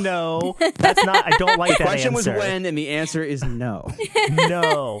 no, that's not. I don't like The that question was answer. when, and the answer is no.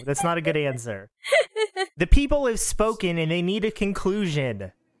 No, that's not a good answer. The people have spoken, and they need a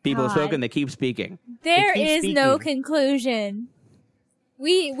conclusion. People have God. spoken, they keep speaking. There keep is no speaking. conclusion.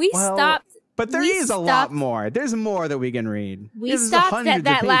 We Well, stopped. But there We is a lot stopped- more. There's more that we can read. We This is stopped hundreds of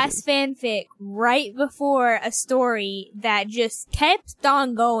that last pages. fanfic right before a story that just kept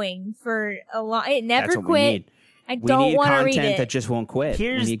on going for a long. It never That's what quit. we need. I We don't need want to read content it. that just won't quit.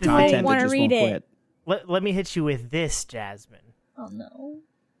 Here's we need the thing. content Don't that wanna just read won't it. quit. Let me hit you with this, Jasmine. Oh no!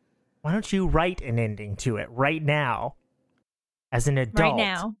 Why don't you write an ending to it right now, as an adult? Right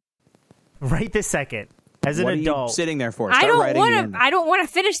now, Right this second, as an What are you adult. sitting there for? I Start don't writing want it to. in. I don't want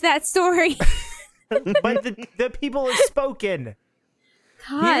to finish that story. But the people have spoken.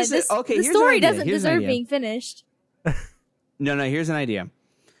 God, Here's this, okay, the here's an story idea. doesn't Here's an deserve idea. being finished. No, here's an idea.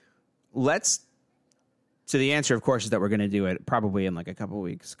 So the answer, of course, is that we're going to do it probably in like a couple of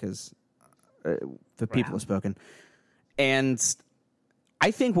weeks because the people have spoken. And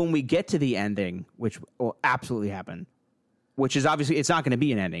I think when we get to the ending, which will absolutely happen, which is obviously, it's not going to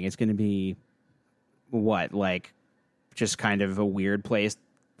be an ending. It's going to be what? Like just kind of a weird place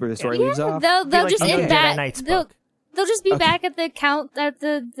where the story leaves off? They'll like just another end Jedi back. Knight's They'll book. they'll just be Okay. back at the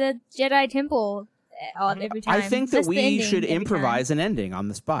Jedi Temple every time. I think that Just the we ending should every improvise time. an ending on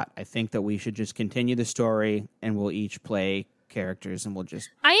the spot. I think that we should just continue the story and we'll each play characters and we'll just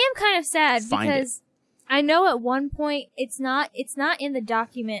I am kind of sad Find it. because I know at one point it's not in the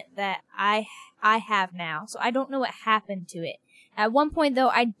document that I have now, so I don't know what happened to it. At one point though,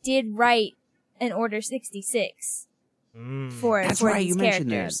 I did write an Order 66 for That's for right, these you mentioned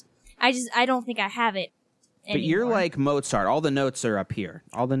characters. I don't think I have it. But you're anymore. like Mozart. All the notes are up here.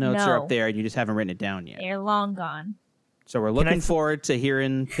 All the notes are No. up there, and you just haven't written it down yet. They're long gone. So we're looking forward to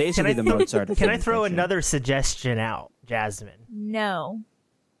hearing basically the throw- Mozart. of Can I fan throw fiction. another suggestion out, Jasmine? No.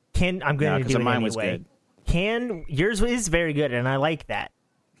 I'm No, going to 'cause do it mine anyway. was good. Yours is very good, and I like that.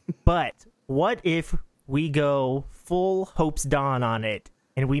 But what if we go full Hope's Dawn on it,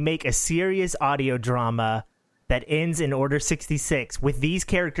 and we make a serious audio drama that ends in Order 66 with these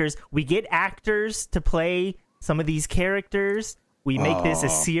characters? We get actors to play some of these characters. We make this a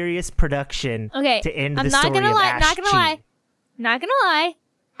serious production Okay. to end I'm the not story gonna of lie. Ash Not gonna Chi. lie. Not gonna lie.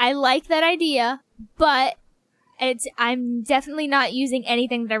 I like that idea, but I'm definitely not using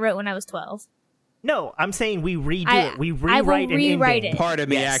anything that I wrote when I was 12. No, I'm saying we redo I- it. We I will rewrite an rewrite ending. it. Part of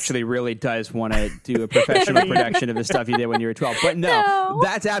me Yes. actually really does want to do a professional production of the stuff you did when you were 12. But no, No.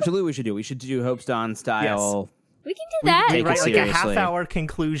 that's absolutely what we should do. We should do Hope's Dawn style. We can do that. We Take it write like a seriously. half-hour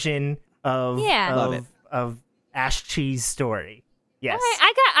conclusion of Yeah. Love it. of Ash Chi's story. Yes. Okay,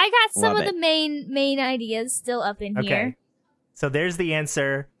 I got some Love of it. the main ideas still up in Okay. here. So there's the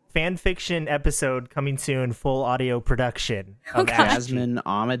answer. Fan fiction episode coming soon, full audio production of Okay. Ash Chi. Jasmine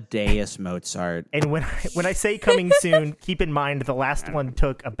Amadeus Mozart. And when I say coming soon, keep in mind the last one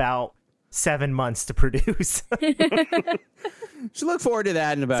took about 7 months to produce. So look forward to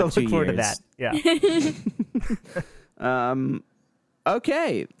that in about so 2 look forward to years. that. Yeah.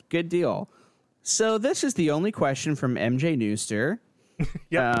 Okay, good deal. So this is the only question from MJ Newster.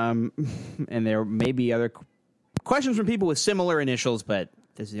 Yep. And there may be other questions from people with similar initials, but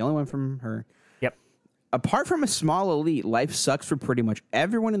this is the only one from her. Yep. Apart from a small elite, life sucks for pretty much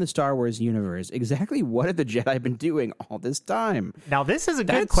everyone in the Star Wars universe. Exactly what have the Jedi been doing all this time? Now this is a good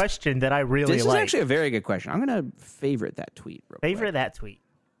That's- question that I really This like. is actually a very good question. I'm going to favorite that tweet real quick. Favorite that tweet.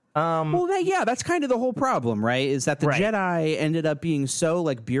 Well, that's kind of the whole problem, right? Is that the Right. Jedi ended up being so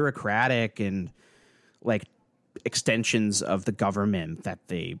like bureaucratic and like extensions of the government that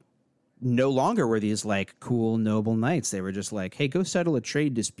they no longer were these like cool noble knights. They were just like, hey, go settle a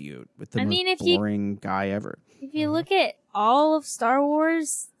trade dispute with the most boring guy ever. If you look at all of Star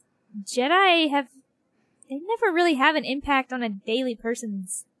Wars, Jedi they never really have an impact on a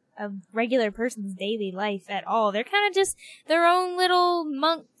regular person's daily life at all. They're kind of just their own little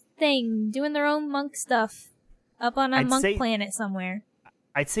monk thing, doing their own monk stuff up on a monk planet somewhere.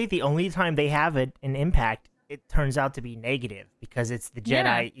 I'd say the only time they have an impact, it turns out to be negative, because it's the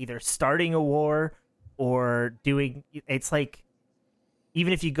Jedi either starting a war or doing... It's like,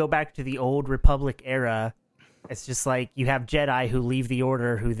 even if you go back to the old Republic era, it's just like you have Jedi who leave the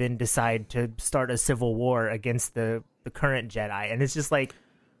Order who then decide to start a civil war against the current Jedi. And it's just like,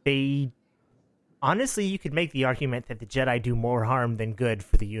 honestly, you could make the argument that the Jedi do more harm than good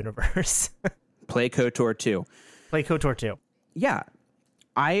for the universe. Play KOTOR 2. Play KOTOR 2. Yeah.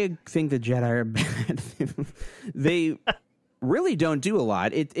 I think the Jedi are bad. They really don't do a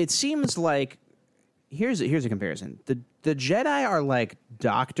lot. It seems like here's a comparison. The Jedi are like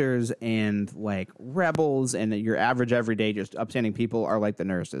doctors and like rebels, and your average everyday just upstanding people are like the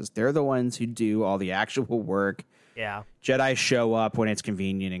nurses. They're the ones who do all the actual work. Yeah. Jedi show up when it's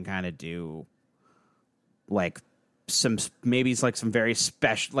convenient and kind of do like some very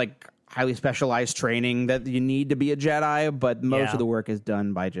special, like highly specialized training that you need to be a Jedi, but most of the work is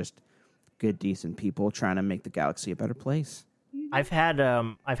done by just good, decent people trying to make the galaxy a better place. I've had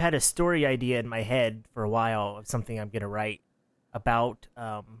a story idea in my head for a while of something I'm gonna write about.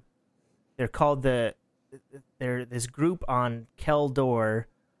 They're called they're this group on Kel Dor,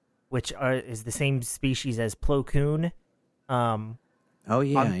 which is the same species as Plo Koon. On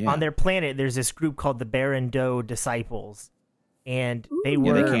their planet, there's this group called the Baron Doe Disciples. And they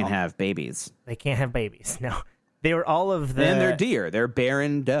can't have babies. They can't have babies. No, they were all of the. And they're deer. They're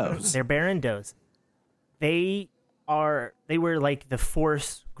Baron Does. They're Baron Does. They were like the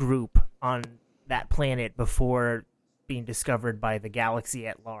Force group on that planet before being discovered by the galaxy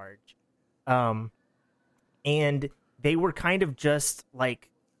at large. And they were kind of just like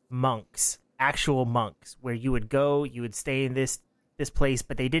monks, actual monks, where you would go, you would stay in this place,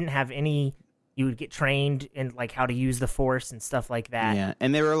 but they didn't have any. You would get trained in like how to use the Force and stuff like that. Yeah,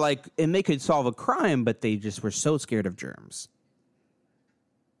 and they were like, and they could solve a crime, but they just were so scared of germs.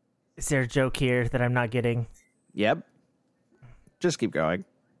 Is there a joke here that I'm not getting? Yep. Just keep going.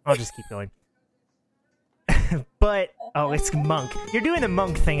 I'll just keep going. But it's monk. You're doing the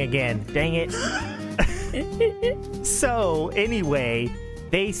monk thing again. Dang it. So anyway,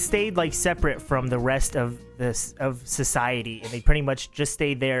 they stayed like separate from the rest of society, and they pretty much just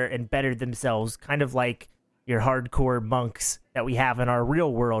stayed there and bettered themselves, kind of like your hardcore monks that we have in our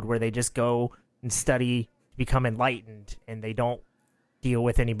real world, where they just go and study to become enlightened, and they don't deal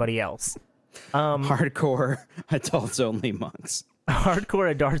with anybody else. Hardcore adults only monks.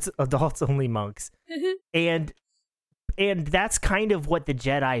 Hardcore adults only monks. and that's kind of what the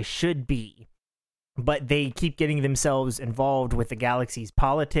Jedi should be. But they keep getting themselves involved with the galaxy's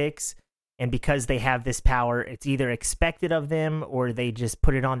politics, and because they have this power, it's either expected of them or they just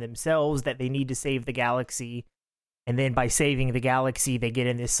put it on themselves that they need to save the galaxy. And then by saving the galaxy, they get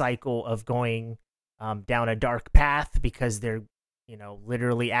in this cycle of going down a dark path because they're,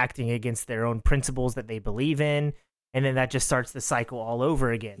 literally acting against their own principles that they believe in. And then that just starts the cycle all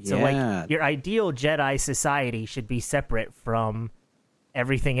over again. Yeah. So like your ideal Jedi society should be separate from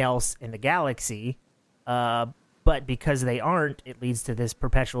everything else in the galaxy. But because they aren't, it leads to this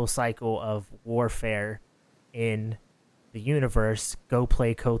perpetual cycle of warfare in the universe. Go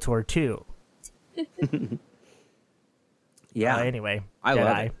play KOTOR 2. Yeah. Anyway, I Jedi.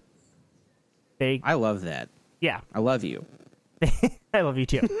 love it. I love that. Yeah. I love you. I love you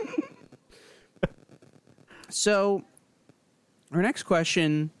too. So, our next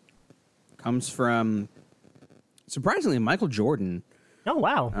question comes from, surprisingly, Michael Jordan. Oh,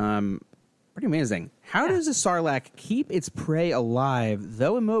 wow. Pretty amazing. How does a Sarlacc keep its prey alive,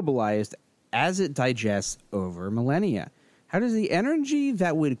 though immobilized, as it digests over millennia? How does the energy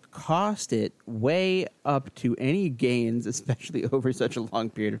that would cost it weigh up to any gains, especially over such a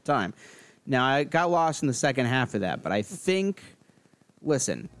long period of time? Now, I got lost in the second half of that, but I think,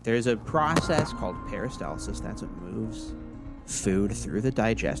 listen, there's a process called peristalsis. That's what moves food through the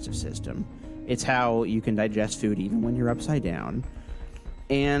digestive system. It's how you can digest food even when you're upside down.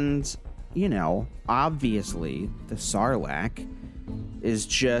 And, obviously, the Sarlacc is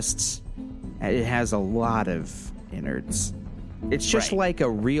just, it has a lot of innards. It's just like a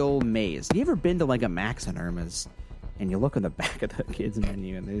real maze. You ever been to like a Max and Irma's and you look on the back of the kids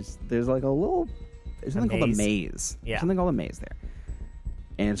menu and there's like a little, there's something called a maze. Yeah. Something called a maze there.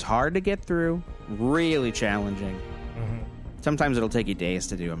 And it's hard to get through, really challenging. Mm-hmm. Sometimes it'll take you days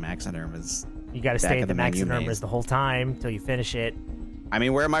to do a Max and Irma's. You got to Back stay of at the the Max menu and Irma's maze. the whole time till you finish it. I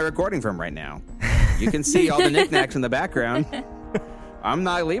mean, where am I recording from right now? You can see all the knickknacks in the background. I'm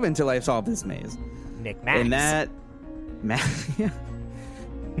not leaving until I solve this maze. Nick Max. And that,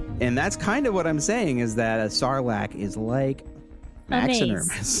 and that's kind of what I'm saying is that a Sarlacc is like Max and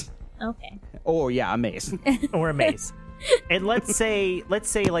maze. Irma's. Okay. Oh yeah, a maze. or a maze. And let's say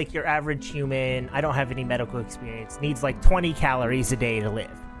like your average human, I don't have any medical experience, needs like 20 calories a day to live.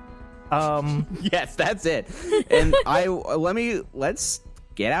 Yes, that's it. And let's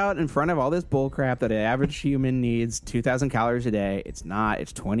get out in front of all this bull crap that an average human needs 2,000 calories a day. It's not.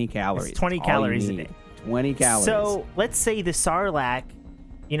 It's 20 calories. It's 20 That's all you calories a need. day. 20 calories. So let's say the Sarlacc,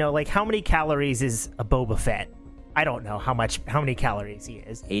 like how many calories is a Boba Fett? I don't know how many calories he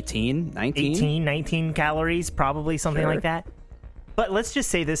is. 18, 19? 18, 19 calories, probably something Sure. like that. But let's just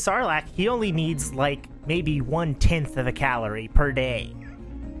say the Sarlacc, he only needs like maybe 1/10 of a calorie per day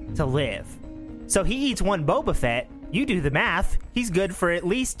to live. So he eats one Boba Fett. You do the math. He's good for at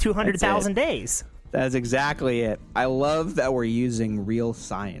least 200,000 days. That's exactly it. I love that we're using real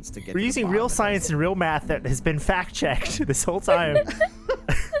science to get. We're to the using bottom real of this. science and real math that has been fact checked this whole time.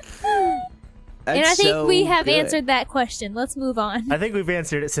 And I That's think so we have good. answered that question. Let's move on. I think we've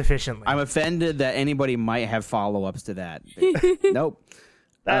answered it sufficiently. I'm offended that anybody might have follow-ups to that. Nope.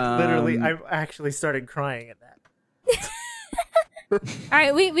 That literally, Um, I actually started crying at that. All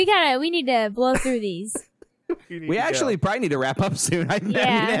right, we need to blow through these. We actually probably need to wrap up soon. I mean,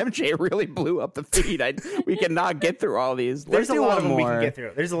 Yeah. MJ really blew up the feed. We cannot get through all these. There's Let's a do lot one of them we more. can get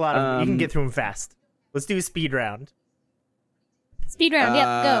through. There's a lot of them. You can Um, get through them fast. Let's do a speed round. Speed round. Yep,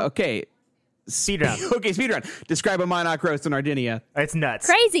 go. Okay. Speed round. Okay, speed round. Describe a monarch roast in Ardinia. It's nuts.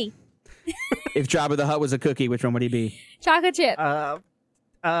 Crazy. If Jabba the Hutt was a cookie, which one would he be? Chocolate chip. Uh,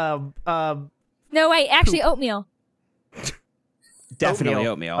 no, wait. Actually, oatmeal. Definitely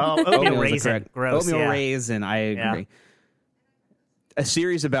oatmeal. Oh, oatmeal is the raisin. correct- Gross, Oatmeal yeah. raisin. I agree. Yeah. A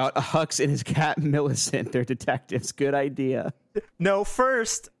series about Hux and his cat Millicent. They're detectives. Good idea. No,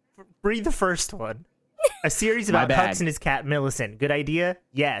 first, read the first one. A series My about bad. Hux and his cat Millicent. Good idea?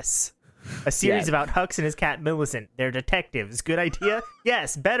 Yes. A series Yes. about Hux and his cat Millicent. They're detectives. Good idea?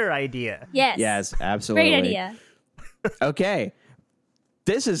 Yes. Better idea. Yes. Yes, absolutely. Great idea. Okay.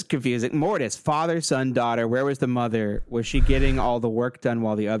 This is confusing. Mortis, father, son, daughter. Where was the mother? Was she getting all the work done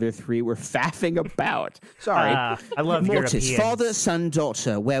while the other three were faffing about? Sorry. I love Mortis, Europeans. father, son,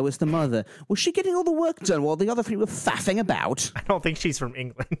 daughter. Where was the mother? Was she getting all the work done while the other three were faffing about? I don't think she's from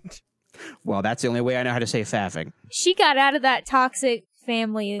England. Well, that's the only way I know how to say faffing. She got out of that toxic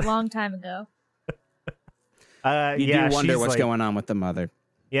family a long time ago. You yeah, do wonder she's what's like- going on with the mother.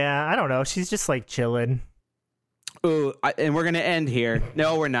 Yeah, I don't know. She's just like chilling. Ooh, and we're going to end here.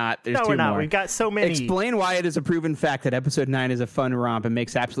 No, we're not. There's No, two we're not. more. We've got so many. Explain why it is a proven fact that Episode 9 is a fun romp and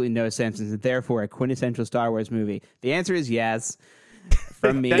makes absolutely no sense and is therefore a quintessential Star Wars movie. The answer is yes.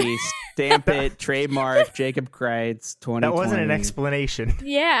 From me, stamp it, trademark, Jacob Kreitz, 2020. That wasn't an explanation.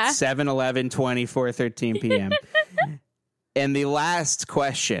 Yeah. 7/11/24:13 p.m. And the last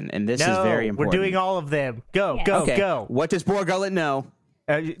question, and this is No, very we're important. doing all of them. Go, Yeah. go, Okay, go. what does Boar Gullet know?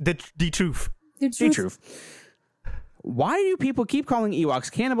 The truth. The truth. Why do people keep calling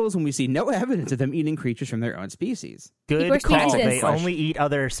Ewoks cannibals when we see no evidence of them eating creatures from their own species? Good People are call. species. They Question. only eat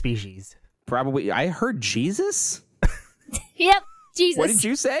other species. Probably. I heard Jesus. Yep. Jesus. What did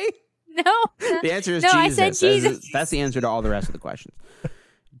you say? No. The answer is No, Jesus. I said Jesus. That's the answer to all the rest of the questions.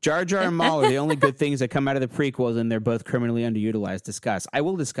 Jar Jar and Maul are the only good things that come out of the prequels, and they're both criminally underutilized. Discuss. I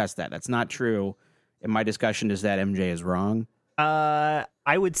will discuss that. That's not true. And my discussion is that MJ is wrong. I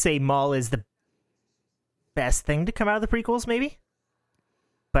would say Maul is the best thing to come out of the prequels, maybe.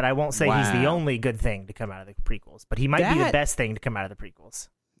 But I won't say he's the Wow. only good thing to come out of the prequels. But he might be the That- best thing to come out of the prequels.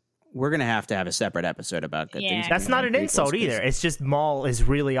 We're gonna have to have a separate episode about good Yeah. things. That's coming not out of an prequels, insult 'cause either. It's just Maul is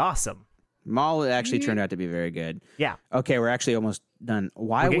really awesome. Maul actually turned out to be very good. Yeah. Okay, we're actually almost done.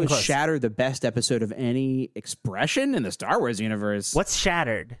 Why We're getting was close. Shatter the best episode of any expression in the Star Wars universe? What's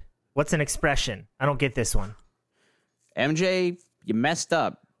shattered? What's an expression? I don't get this one. MJ, you messed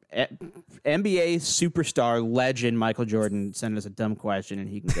up. NBA superstar legend Michael Jordan sent us a dumb question, and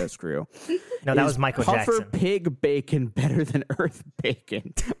he can go screw. No, that Is was Michael Puffer Jackson. pig bacon better than Earth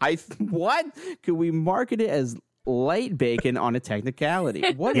bacon? What? Could we market it as light bacon on a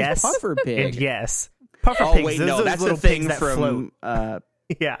technicality? What is Yes. Puffer And pig? yes. Puffer Oh pigs. wait, those no, those that's the little thing pigs that from float.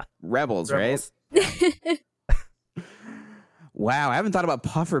 Yeah. Rebels, Rebels. right? Wow, I haven't thought about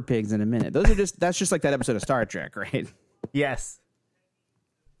puffer pigs in a minute. That's just like that episode of Star Trek, right? Yes.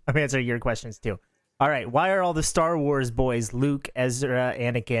 I'm answering your questions too. All right. Why are all the Star Wars boys, Luke, Ezra,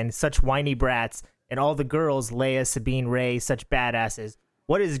 Anakin, such whiny brats, and all the girls, Leia, Sabine, Rey, such badasses.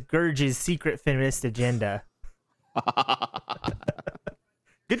 What is Gurge's secret feminist agenda?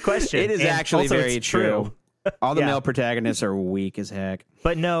 Good question. It is And actually also very it's true. All the Yeah. male protagonists are weak as heck.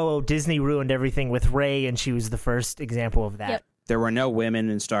 But no, Disney ruined everything with Rey, and she was the first example of that. Yep. There were no women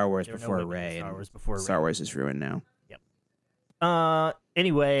in Star Wars There were no before women in Rey. Star Wars before Rey. Star Wars is ruined now.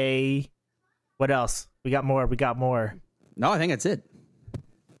 Anyway, what else? We got more. No, I think that's it.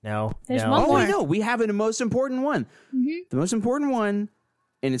 No. There's no. one Oh, more. wait, no, we have the most important one. Mhm. The most important one,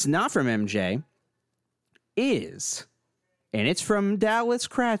 and it's not from MJ, is, and it's from Dallas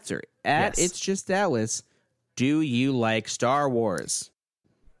Kratzer at Yes. It's Just Dallas. Do you like Star Wars?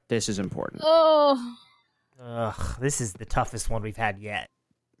 This is important. Oh, Ugh, this is the toughest one we've had yet.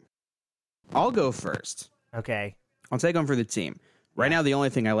 I'll go first. Okay. I'll take on for the team. Right now, the only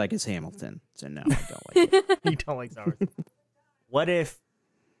thing I like is Hamilton. So no, I don't like it. You don't like Star Wars.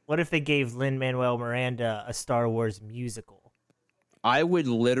 What if they gave Lin-Manuel Miranda a Star Wars musical? I would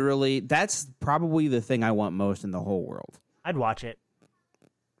literally, that's probably the thing I want most in the whole world. I'd watch it.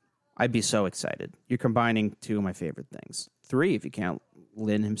 I'd be so excited. You're combining two of my favorite things. 3 if you count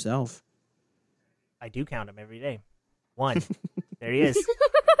Lin himself. I do count him every day. 1. There he is.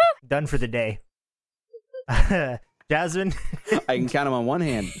 Done for the day. Jasmine, I can count him on one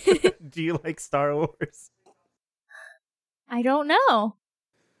hand. do you like Star Wars? I don't know.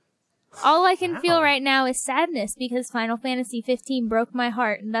 All I can feel Wow. right now is sadness because Final Fantasy 15 broke my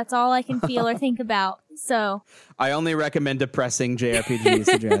heart, and that's all I can feel or think about. So, I only recommend depressing JRPGs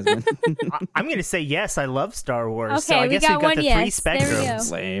to Jasmine. I'm going to say yes, I love Star Wars. so Okay, I we guess got we've got one the yes. 3 There we go.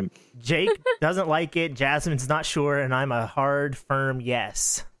 spectrums. Lame. Jake doesn't like it, Jasmine's not sure, and I'm a hard, firm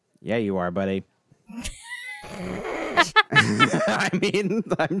yes. Yeah, you are, buddy. I mean,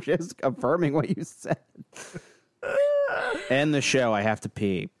 I'm just affirming what you said. End the show. I have to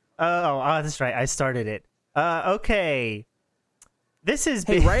pee. Oh, that's right. I started it. Okay. This is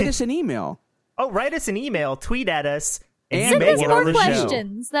Hey, write us an email. write us an email, tweet at us, and And you send may us get more on the show.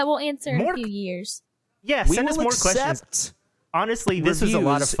 questions that we'll answer in More- a few years. Yeah, We send us will more questions. accept Honestly, this was a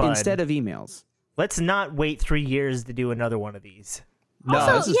lot of reviews fun. instead of emails. Let's not wait 3 years to do another one of these. No,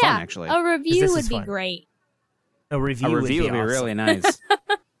 Also, this is yeah, fun, actually. a review this would is be fun. great. A review, A review would be awesome. really nice.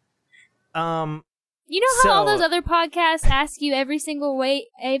 You know how all So- those other podcasts ask you every single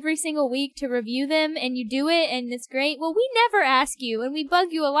week to review them, and you do it, and it's great? Well, we never ask you, and we bug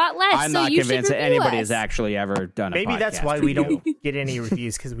you a lot less. I'm so not you convinced should that review anybody us. has actually ever done a Maybe that's podcast why we review. don't get any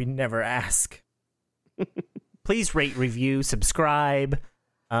reviews, because we never ask. Please rate, review, subscribe,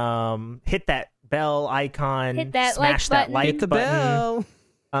 hit that bell icon, Hit that smash like that button. like Hit the button.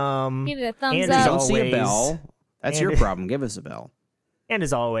 bell. Give it a thumbs and If you as up. don't see a always- bell, that's and- your problem. Give us a bell. And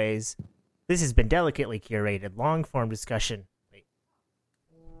as always, this has been delicately curated, long-form discussion.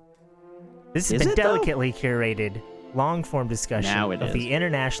 This has Is been it, though? delicately curated, long-form discussion Now it of is. the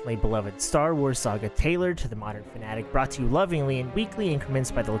internationally beloved Star Wars saga tailored to the modern fanatic, brought to you lovingly in weekly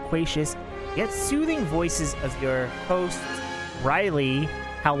increments by the loquacious yet soothing voices of your hosts, Riley.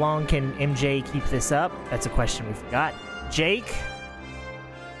 How long can MJ keep this up? That's a question we forgot. Jake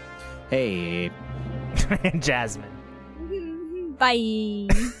Hey, and Jasmine. Bye.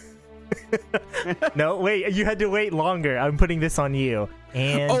 No, wait, you had to wait longer. I'm putting this on you.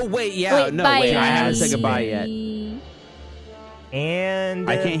 And oh wait, yeah, Wait, no, bye. wait, I haven't said goodbye yet. and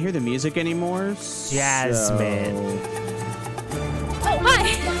I can't hear the music anymore. Jasmine. Oh,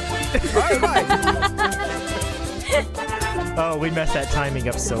 bye. All right, bye. Oh, we messed that timing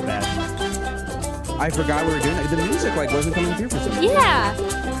up so bad. I forgot we were doing it. The music wasn't coming through for some reason. Yeah.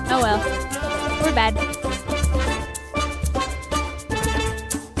 Oh well. We're bad.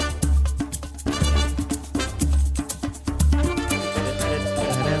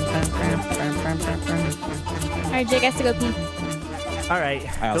 All right, Jake has to go pee. All right,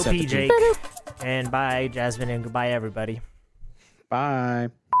 I go also have pee, to pee. Jake. And bye, Jasmine, and goodbye, everybody. Bye.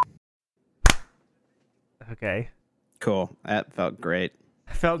 Okay. Cool. That felt great.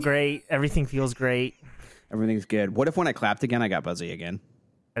 Felt great. Everything feels great. Everything's good. What if when I clapped again, I got buzzy again?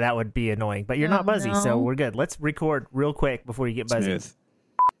 That would be annoying, but you're Oh, not buzzy, so no. we're good. Let's record real quick before you get buzzy. Smooth.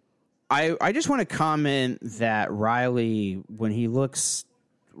 I just want to comment that Riley, when he looks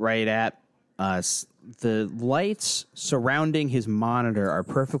right at us, the lights surrounding his monitor are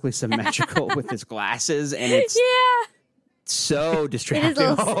perfectly symmetrical with his glasses, and it's Yeah. so It is. distracting.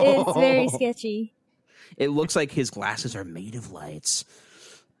 It's very sketchy. It looks like his glasses are made of lights.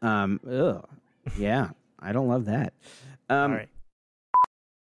 Ugh. Yeah, I don't love that. All right.